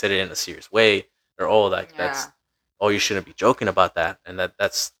oh, he said it in a serious way, or oh, that's oh, you shouldn't be joking about that, and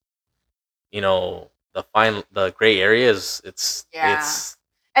that's the gray area is it's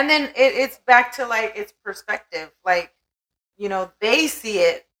and then it's back to like it's perspective. Like, they see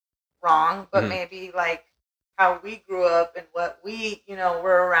it wrong, but maybe like how we grew up and what we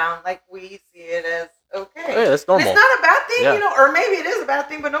were around, like we see it as okay. Oh, yeah, that's And normal. it's not a bad thing, Yeah. you know, or maybe it is a bad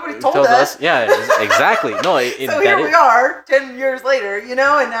thing, but nobody told Tells us. Yeah, exactly. No, So here we are, 10 years later, you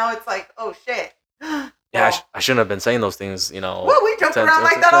know, and now it's like, oh shit. Yeah, I shouldn't have been saying those things, you know. Well, we jump around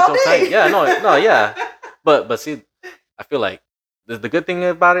like that all day. Yeah, no, yeah. But see, I feel like the good thing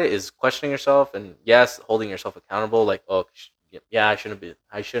about it is questioning yourself and yes, holding yourself accountable. Like, oh, yeah, I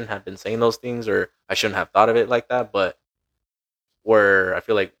shouldn't have been saying those things, or I shouldn't have thought of it like that. But where I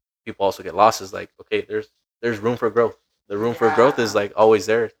feel like people also get lost is like, okay, there's room for growth. The room for growth is like always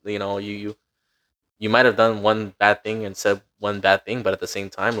there. You know, you might have done one bad thing and said one bad thing, but at the same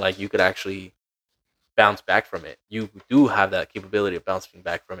time, like you could actually bounce back from it. You do have that capability of bouncing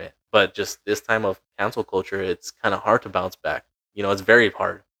back from it. But just this time of cancel culture, it's kind of hard to bounce back. You know, it's very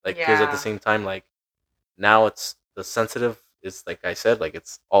hard. Like because at the same time, like now it's the sensitive is like I said, like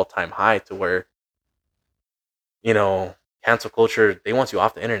it's all time high to where you know cancel culture they want you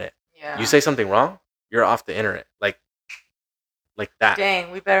off the internet. Yeah. You say something wrong, you're off the internet. Like that.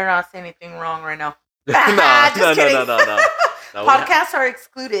 Dang, we better not say anything wrong right now. No. No, Podcasts are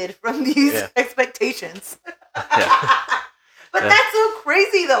excluded from these expectations. But that's so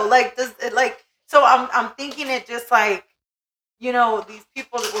crazy though. Like does it like so I'm thinking it just like you know these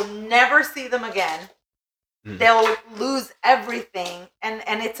people that will never see them again. They'll lose everything and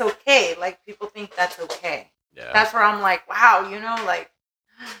it's okay. Like people think that's okay. Yeah. That's where I'm like, wow, you know, like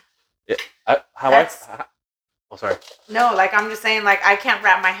oh sorry. No, like I'm just saying like I can't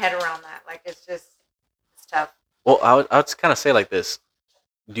wrap my head around that. Like it's tough. Well, I would kind of say like this.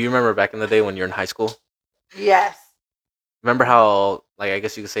 Do you remember back in the day when you're in high school? Yes. Remember how, like, I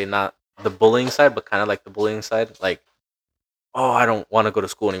guess you could say not the bullying side, but kind of like the bullying side? Like, oh, I don't want to go to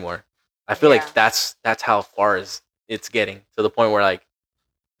school anymore. I feel like that's how far it's getting to the point where, like,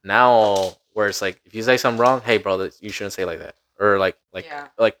 now where it's like, if you say something wrong, hey, bro, you shouldn't say like that. Or,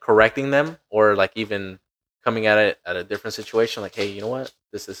 like correcting them or, like, even coming at it at a different situation. Like, hey, you know what?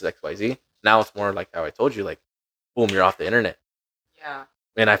 This is X, Y, Z. Now it's more like how I told you, like, boom, you're off the internet. Yeah.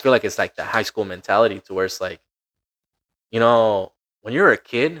 And I feel like it's like the high school mentality to where it's like, you know, when you're a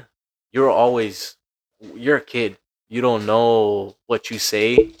kid, you're a kid. You don't know what you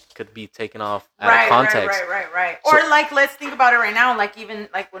say could be taken off out of context. Right. So, or like, let's think about it right now. Like even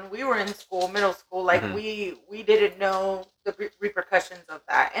like when we were in school, middle school, like we didn't know the repercussions of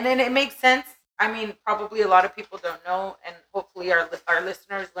that. And then it makes sense. I mean, probably a lot of people don't know. And hopefully our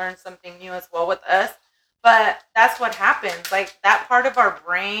listeners learn something new as well with us. But that's what happens. Like that part of our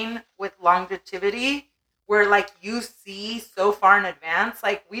brain with longevity where like you see so far in advance,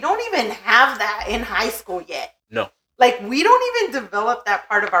 like we don't even have that in high school yet. No. Like we don't even develop that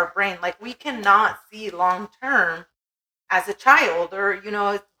part of our brain. Like we cannot see long term as a child or, you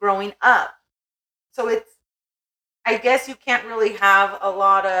know, growing up. So it's, I guess you can't really have a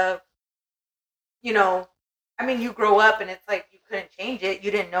lot of, you know, I mean, you grow up and it's like you couldn't change it.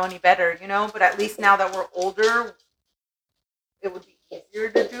 You didn't know any better, you know, but at least now that we're older, it would be easier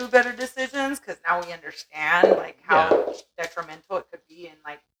to do better decisions because now we understand like how detrimental it could be in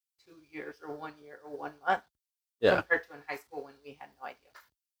like 2 years or 1 year or 1 month compared to in high school when we had no idea.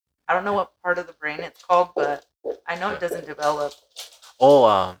 I don't know what part of the brain it's called, but I know it doesn't develop.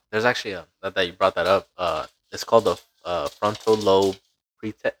 Oh, there's actually that you brought that up. It's called the frontal lobe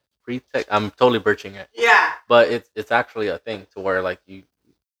pretext. I'm totally butchering it. Yeah. But it's actually a thing to where like you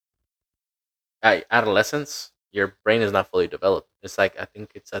at adolescence, your brain is not fully developed. It's like I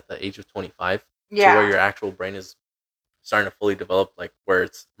think it's at the age of 25 to where your actual brain is starting to fully develop, like where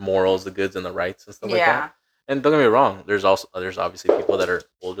it's morals, the goods and the rights and stuff like that. And don't get me wrong, there's obviously people that are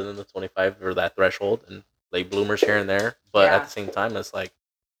older than the 25 or that threshold and late bloomers here and there. But at the same time, it's like,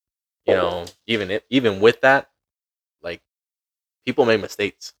 you know, even with that, like people make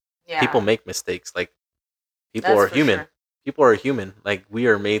mistakes. Yeah. People make mistakes. Like people are human. Sure. People are human. Like we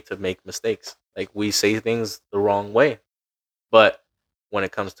are made to make mistakes. Like we say things the wrong way. But when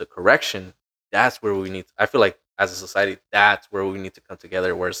it comes to correction, that's where we need I feel like as a society, that's where we need to come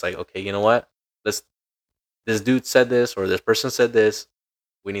together where it's like, okay, you know what? This dude said this or this person said this,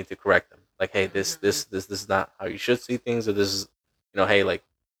 we need to correct them. Like, hey, this is not how you should see things, or this is, you know, hey, like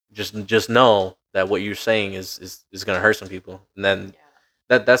just know that what you're saying is gonna hurt some people. And then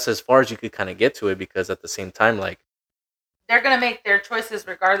that's as far as you could kind of get to it, because at the same time, like they're gonna make their choices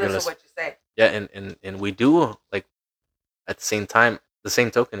regardless of what you say. Yeah, and we do, like, at the same time, the same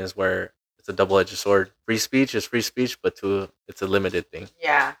token is where it's a double-edged sword. Free speech is free speech, but it's a limited thing.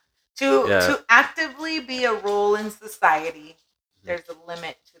 Yeah. To actively be a role in society, there's a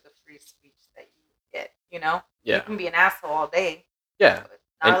limit to the free speech that you get, you know? Yeah. You can be an asshole all day. Yeah.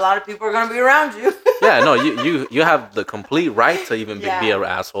 Not a lot of people are going to be around you. Yeah, no, you have the complete right to even be an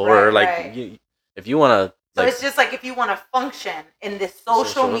asshole, or like if you want to So like it's just like if you want to function in this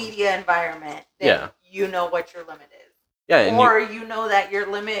social media environment, then yeah, you know what your limit is. yeah, and Or you know that your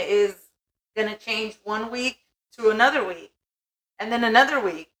limit is going to change 1 week to another week, and then another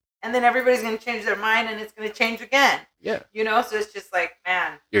week, and then everybody's going to change their mind and it's going to change again. yeah, You know, so it's just like,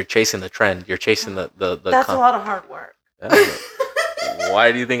 man, you're chasing the trend. You're chasing the that's a lot of hard work. Yeah.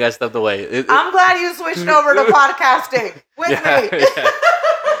 Why do you think I stepped away? I'm glad you switched over to podcasting with me.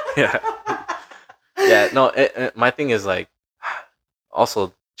 Yeah. Yeah. No, my thing is like,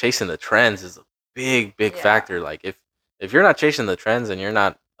 also chasing the trends is a big factor. Like if you're not chasing the trends and you're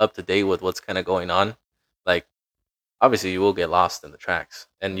not up to date with what's kind of going on, like obviously you will get lost in the tracks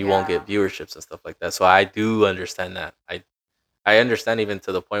and you won't get viewerships and stuff like that. So I do understand that. I understand even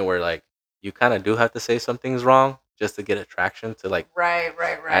to the point where like you kind of do have to say something's wrong just to get attraction to like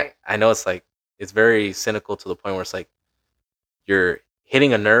right. I know it's like it's very cynical to the point where it's like you're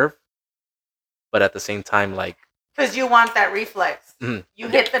hitting a nerve, but at the same time like because you want that reflex. You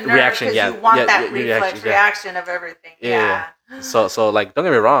hit the nerve reaction, because you want that reflex reaction of everything. Yeah. So like don't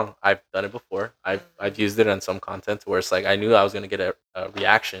get me wrong, I've done it before. I've used it on some content where it's like I knew I was gonna get a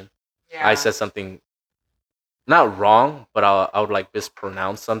reaction. Yeah. I said something not wrong, but I would like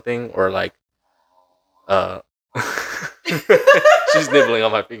mispronounce something or like she's nibbling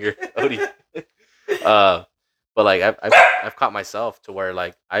on my finger. Odie. But like I've caught myself to where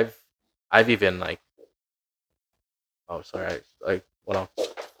like I've even like oh sorry I went off.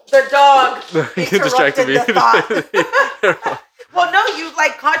 The dog distracted me. The thought. Well, no, you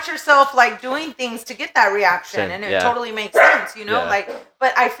like caught yourself like doing things to get that reaction, and it totally makes sense, you know. Like,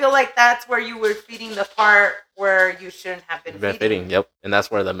 but I feel like that's where you were feeding the part where you shouldn't have been feeding. Yep, and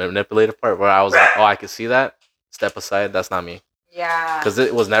that's where the manipulative part where I was like, oh, I could see that. Step aside. That's not me. Yeah. Because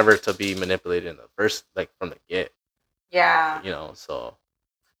it was never to be manipulated in the first, like from the get. Yeah. You know, so.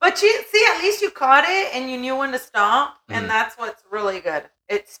 But you see, at least you caught it and you knew when to stop, and that's what's really good.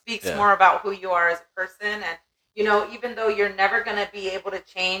 It speaks more about who you are as a person, and you know, even though you're never gonna be able to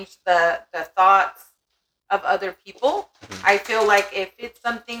change the thoughts of other people, I feel like if it's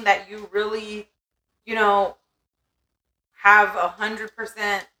something that you really, you know, have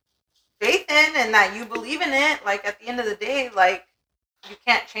 100% faith in and that you believe in it, like at the end of the day, like you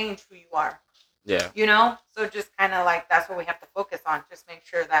can't change who you are. Yeah. You know? So just kind of like that's what we have to focus on. Just make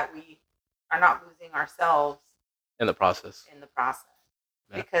sure that we are not losing ourselves in the process. Yeah.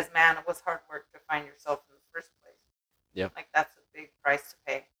 Because man, it was hard work to find yourself in the first place. Yeah. Like that's a big price to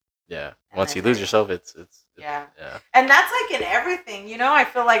pay. Yeah. And once you lose yourself, it's yeah. And that's like in everything, you know, I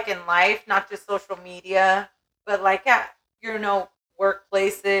feel like in life, not just social media, but like at, you know,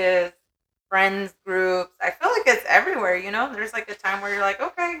 workplaces, friends groups. I feel like it's everywhere, you know. There's like a time where you're like,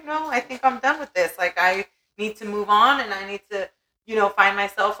 okay, no, I think I'm done with this. Like I need to move on and I need to, you know, find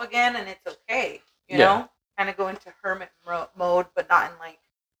myself again, and it's okay, you know. Kind of go into hermit mode, but not in like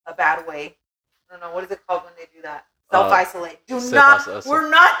a bad way. I don't know, what is it called when they do that? Self-isolate. We're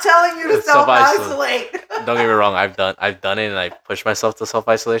not telling you to self-isolate. Don't get me wrong, I've done it and I pushed myself to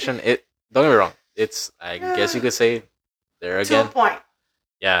self-isolation. Don't get me wrong. It's I guess you could say there again. To a point.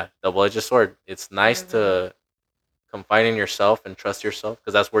 Yeah, double-edged sword. It's nice to confide in yourself and trust yourself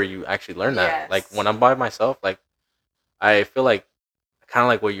because that's where you actually learn that. Yes. Like when I'm by myself, like I feel like kind of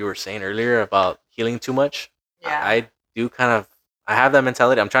like what you were saying earlier about healing too much. Yeah. I do kind of I have that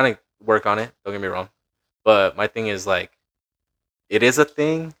mentality. I'm trying to work on it. Don't get me wrong. But my thing is like it is a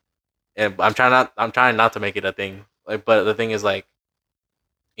thing and I'm trying not to make it a thing. Like but the thing is like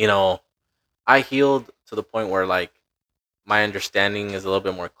you know, I healed to the point where like my understanding is a little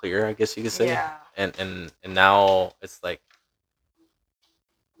bit more clear, I guess you could say. Yeah. And now it's like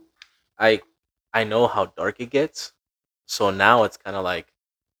I know how dark it gets. So now it's kind of like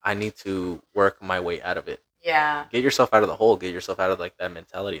I need to work my way out of it. Yeah. Get yourself out of the hole, get yourself out of like that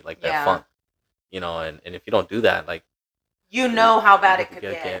mentality, like that funk. You know, and if you don't do that, like you know how bad it could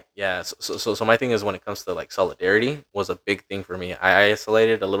get. Yeah. So my thing is when it comes to like solidarity was a big thing for me. I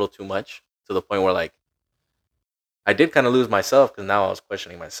isolated a little too much to the point where like I did kind of lose myself because now I was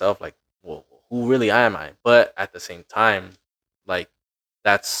questioning myself, like, well, who really am I? But at the same time, like,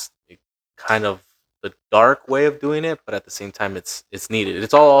 that's kind of the dark way of doing it. But at the same time, it's needed.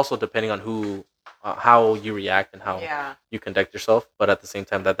 It's all also depending on who, how you react and how you conduct yourself. But at the same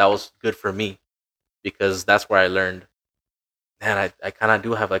time, that was good for me because that's where I learned. Man, I kind of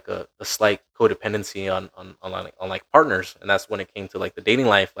do have like a slight codependency on like partners, and that's when it came to like the dating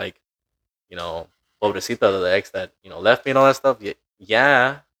life, like, you know. Pobrecita, the ex that left me and all that stuff.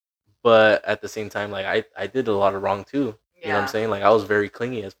 Yeah, but at the same time, like I did a lot of wrong too. You know what I'm saying? Like I was very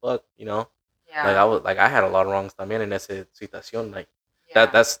clingy as fuck. You know, like I had a lot of wrongs también en esa situación. Like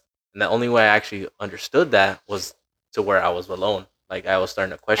that's And the only way I actually understood that was to where I was alone. Like I was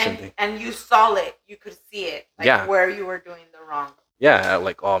starting to question things. And you saw it. You could see it. Like Yeah. where you were doing the wrong. Yeah,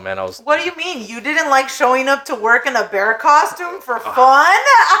 like oh man, I was. What do you mean? You didn't like showing up to work in a bear costume for fun?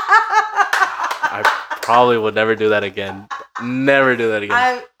 I probably would never do that again. Never do that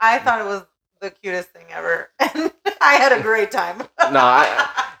again. I thought it was the cutest thing ever, and I had a great time. No,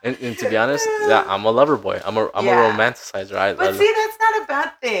 and to be honest, yeah, I'm a lover boy. I'm a romanticizer. But see, that's not a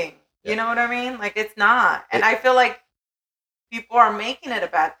bad thing. You know what I mean? Like it's not, and I feel like people are making it a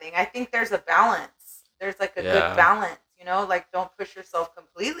bad thing. I think there's a balance. There's like a good balance. You know, like don't push yourself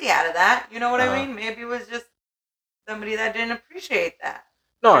completely out of that. You know what I mean? Maybe it was just somebody that didn't appreciate that.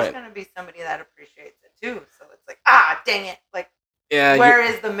 No, there's gonna be somebody that appreciates it too. So it's like, dang it! Like, where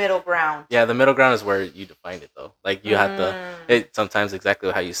is the middle ground? Yeah, the middle ground is where you define it though. Like you have to. It sometimes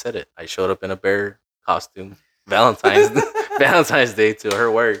exactly how you said it. I showed up in a bear costume, Valentine's Day to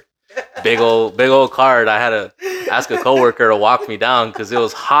her work. Big old card. I had to ask a coworker to walk me down because it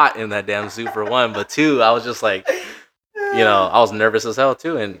was hot in that damn suit for one. But two, I was just like. I was nervous as hell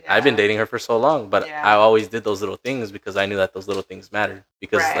too, and I've been dating her for so long, but I always did those little things because I knew that those little things mattered.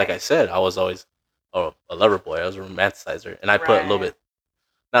 Because, like I said, I was always a lover boy. I was a romanticizer, and I put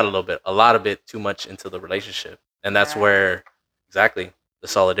a lot of it too much into the relationship, and that's where exactly the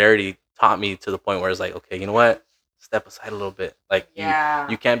solidarity taught me to the point where it's like, okay, you know what, step aside a little bit. Like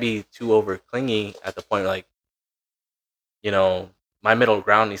you can't be too over clingy at the point like, my middle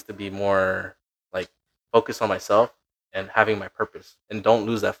ground needs to be more like focused on myself. And having my purpose, and don't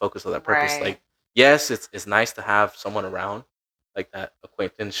lose that focus of that purpose. Like, yes, it's nice to have someone around, like that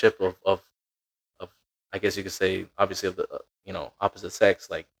acquaintanceship of I guess you could say, obviously of the opposite sex,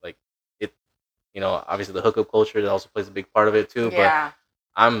 like it, obviously the hookup culture that also plays a big part of it too. Yeah.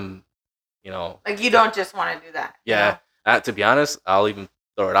 But I'm, like you don't just want to do that. Yeah. To be honest, I'll even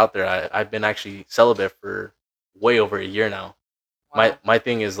throw it out there. I've been actually celibate for way over a year now. Wow. My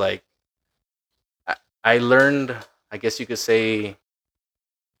thing is like, I learned. I guess you could say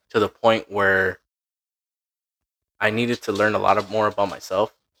to the point where I needed to learn a lot more about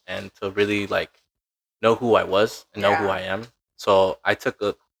myself and to really like know who I was and know who I am. So I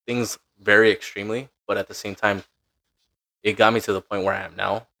took things very extremely, but at the same time, it got me to the point where I am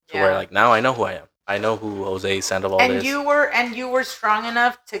now, to where like now I know who I am. I know who Jose Sandoval is. And you were strong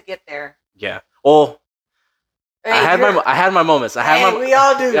enough to get there. Yeah. Well, I had my moments. We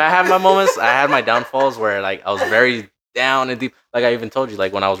all do. I had my moments. I had my downfalls where like I was very down and deep. Like I even told you,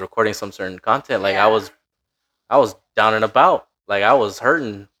 like when I was recording some certain content, like I was down and about. Like I was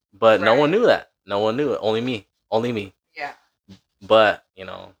hurting, but no one knew that. No one knew it. Only me. Yeah. But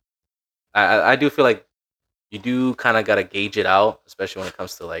I do feel like you do kind of gotta gauge it out, especially when it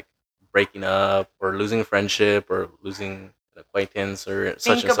comes to like breaking up or losing friendship or losing an acquaintance or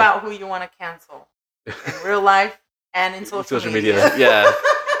such. Think about who you want to cancel. In real life and in social media. Yeah.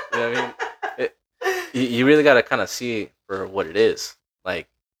 You know what I mean? You really got to kind of see it for what it is. Like,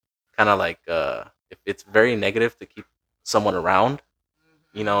 kind of like, if it's very negative to keep someone around,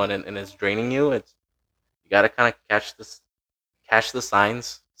 and it's draining you, you got to kind of catch the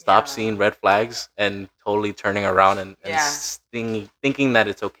signs, stop seeing red flags and totally turning around and thinking that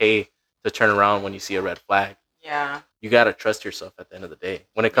it's okay to turn around when you see a red flag. Yeah. You gotta trust yourself at the end of the day.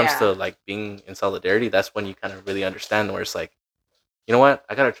 When it comes to like being in solidarity, that's when you kind of really understand where it's like, you know what?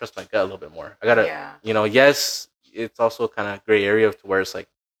 I gotta trust my gut a little bit more. I gotta, yes, it's also kind of gray area to where it's like,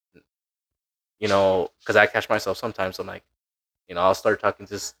 because I catch myself sometimes. I'm like, I'll start talking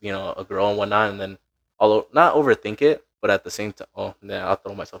to a girl and whatnot, and then I'll not overthink it, but at the same time, I'll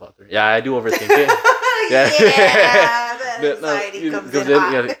throw myself out there. Yeah, I do overthink it. That anxiety comes in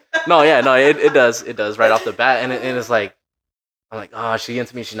hot. No, it does right off the bat, and it's like, I'm like, oh, she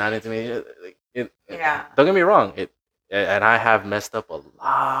into me, she's not into me. Don't get me wrong, and I have messed up a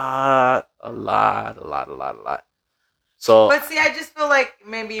lot. So, but see, I just feel like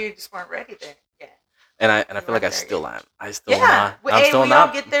maybe you just weren't ready there yet. And I feel like I still am. I'm still not. We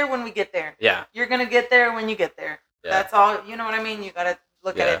all get there when we get there. Yeah. You're gonna get there when you get there. Yeah. That's all. You know what I mean? You gotta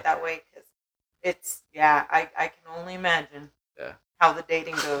look at it that way because it's I can only imagine. Yeah. How the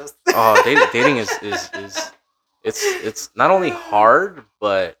dating goes. Oh, dating is it's not only hard,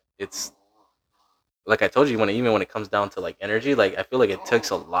 but it's like I told you even when it comes down to like energy, like I feel like it takes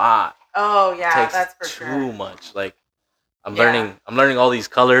a lot. Oh yeah, that's for sure. Too much. Like I'm learning all these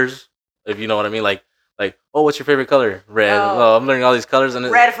colors, if you know what I mean. Like oh, what's your favorite color? Red. Oh, I'm learning all these colors and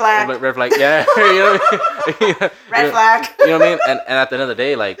red flag. Red flag. Yeah. You know what I mean? Red flag. You know what I mean? And at the end of the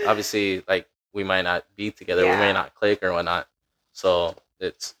day, like obviously, like we might not be together, we may not click or whatnot. So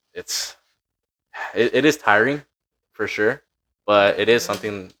it is tiring, for sure. But it is Mhm.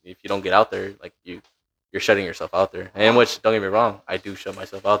 something, if you don't get out there, like you're shutting yourself out there. And which, don't get me wrong, I do shut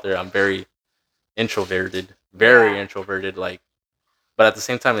myself out there. I'm very introverted, very Yeah. introverted. Like, but at the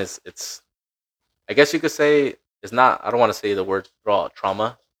same time, it's I guess you could say it's not. I don't want to say the word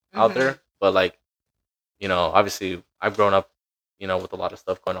trauma out Mhm. there, but like, obviously I've grown up, with a lot of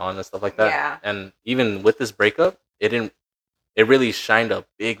stuff going on and stuff like that. Yeah. And even with this breakup, it didn't. It really shined a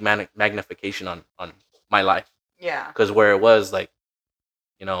big magnification on my life, Yeah. because where it was like,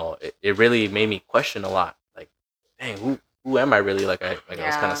 it really made me question a lot. Like, dang, who am I really? Like I was kind of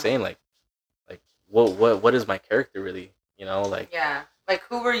Yeah. saying, like what is my character really? Like, Yeah. Like,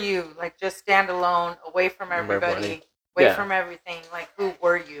 who were you? Like, just stand alone, away from remember everybody. everybody, away Yeah, from everything. Like, who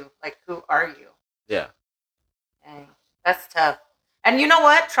were you? Like, who are you? yeah, Dang, that's tough. And you know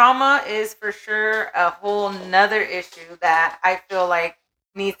what? Trauma is for sure a whole nother issue that I feel like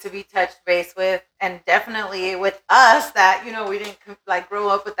needs to be touched base with, and definitely with us that we didn't like grow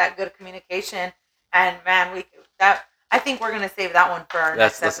up with that good communication. And man, that I think we're gonna save that one for our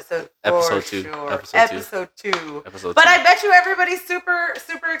next that's episode for episode two. sure. Episode two. Episode two. Episode But two. I bet you everybody's super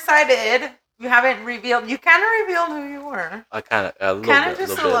super excited. You haven't revealed. You kind of revealed who you were. I kind of a little Kinda bit,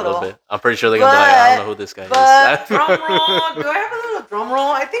 just a a little little. bit. I'm pretty sure they're gonna be like, I don't know who this guy But is. drum roll. Do I have a little drum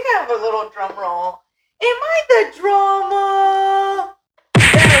roll? I think I have a little drum roll. Am I the drama? There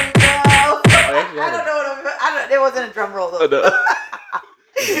we go. yeah. I don't know what I don't. It wasn't a drum roll though.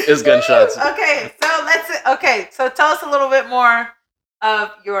 It's gunshots. Okay, so tell us a little bit more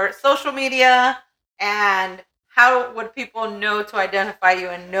of your social media and how would people know to identify you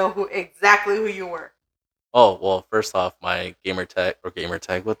and know exactly who you were. Oh well, first off, my gamer tag. What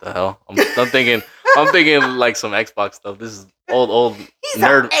the hell? I'm thinking like some Xbox stuff. This is old He's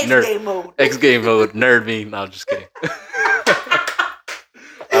nerd on X-game mode. X game mode nerd me. No, I'm just kidding.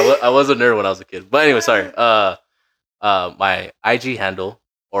 I was a nerd when I was a kid. But anyway, sorry. My IG handle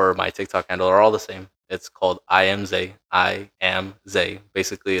or my TikTok handle are all the same. It's called I am Zay. I am Zay.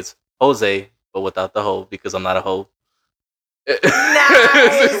 Basically, it's Jose, but without the hoe because I'm not a hoe. Nice.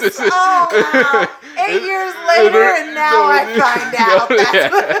 Oh wow. 8 years later, and now I find out.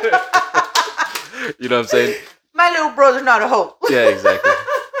 You know what I'm saying? My little brother's not a hoe. Yeah, exactly.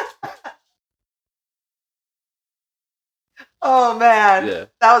 Oh man, Yeah.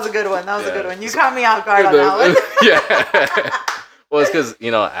 that was a good one. Yeah. A good one. You caught me off guard on that one. Yeah. Well, it's because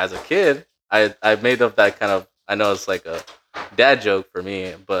as a kid, I made up that kind of. I know it's like a dad joke for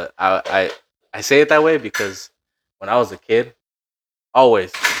me, but I say it that way because when I was a kid,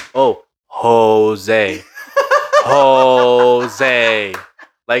 always, oh, Jose, Jose.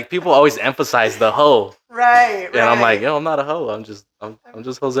 Like people always emphasize the hoe. Right. And I'm like, yo, I'm not a hoe. I'm just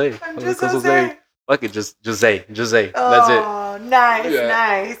Jose. I'm just Jose. Fuck it, just Jose. Oh, That's it. Nice, Yeah.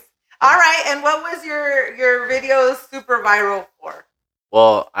 nice. All right, and what was your video super viral for?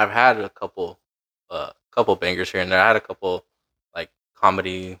 Well, I've had a couple bangers here and there. I had a couple like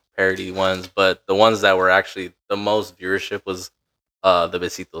comedy parody ones, but the ones that were actually the most viewership was the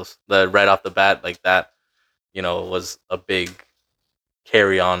Besitos. The right off the bat, like that, was a big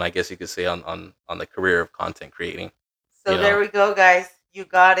carry on, I guess you could say, on the career of content creating. So there we go, guys. You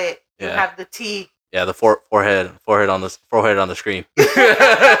got it. You Yeah. have the T. Yeah, the forehead on the screen.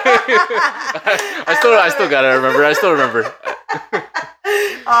 I still got it. I still remember.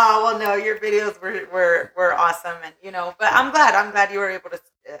 Oh well, no, your videos were awesome, and but I'm glad you were able to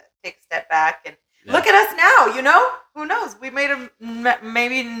take a step back and look at us now. Who knows? We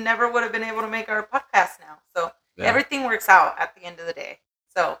maybe never would have been able to make our podcast now. So everything works out at the end of the day.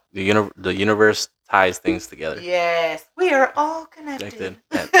 So the universe ties things together. Yes, we are all connected.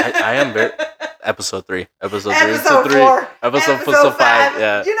 I am very. Episode 3. Episode 4. Episode 5.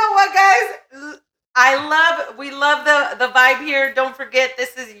 Yeah. You know what, guys? We love the vibe here. Don't forget,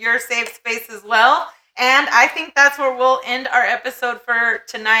 this is your safe space as well. And I think that's where we'll end our episode for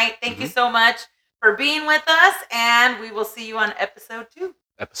tonight. Thank you so much for being with us, and we will see you on episode 2.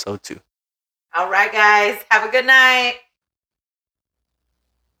 Episode 2. All right, guys. Have a good night.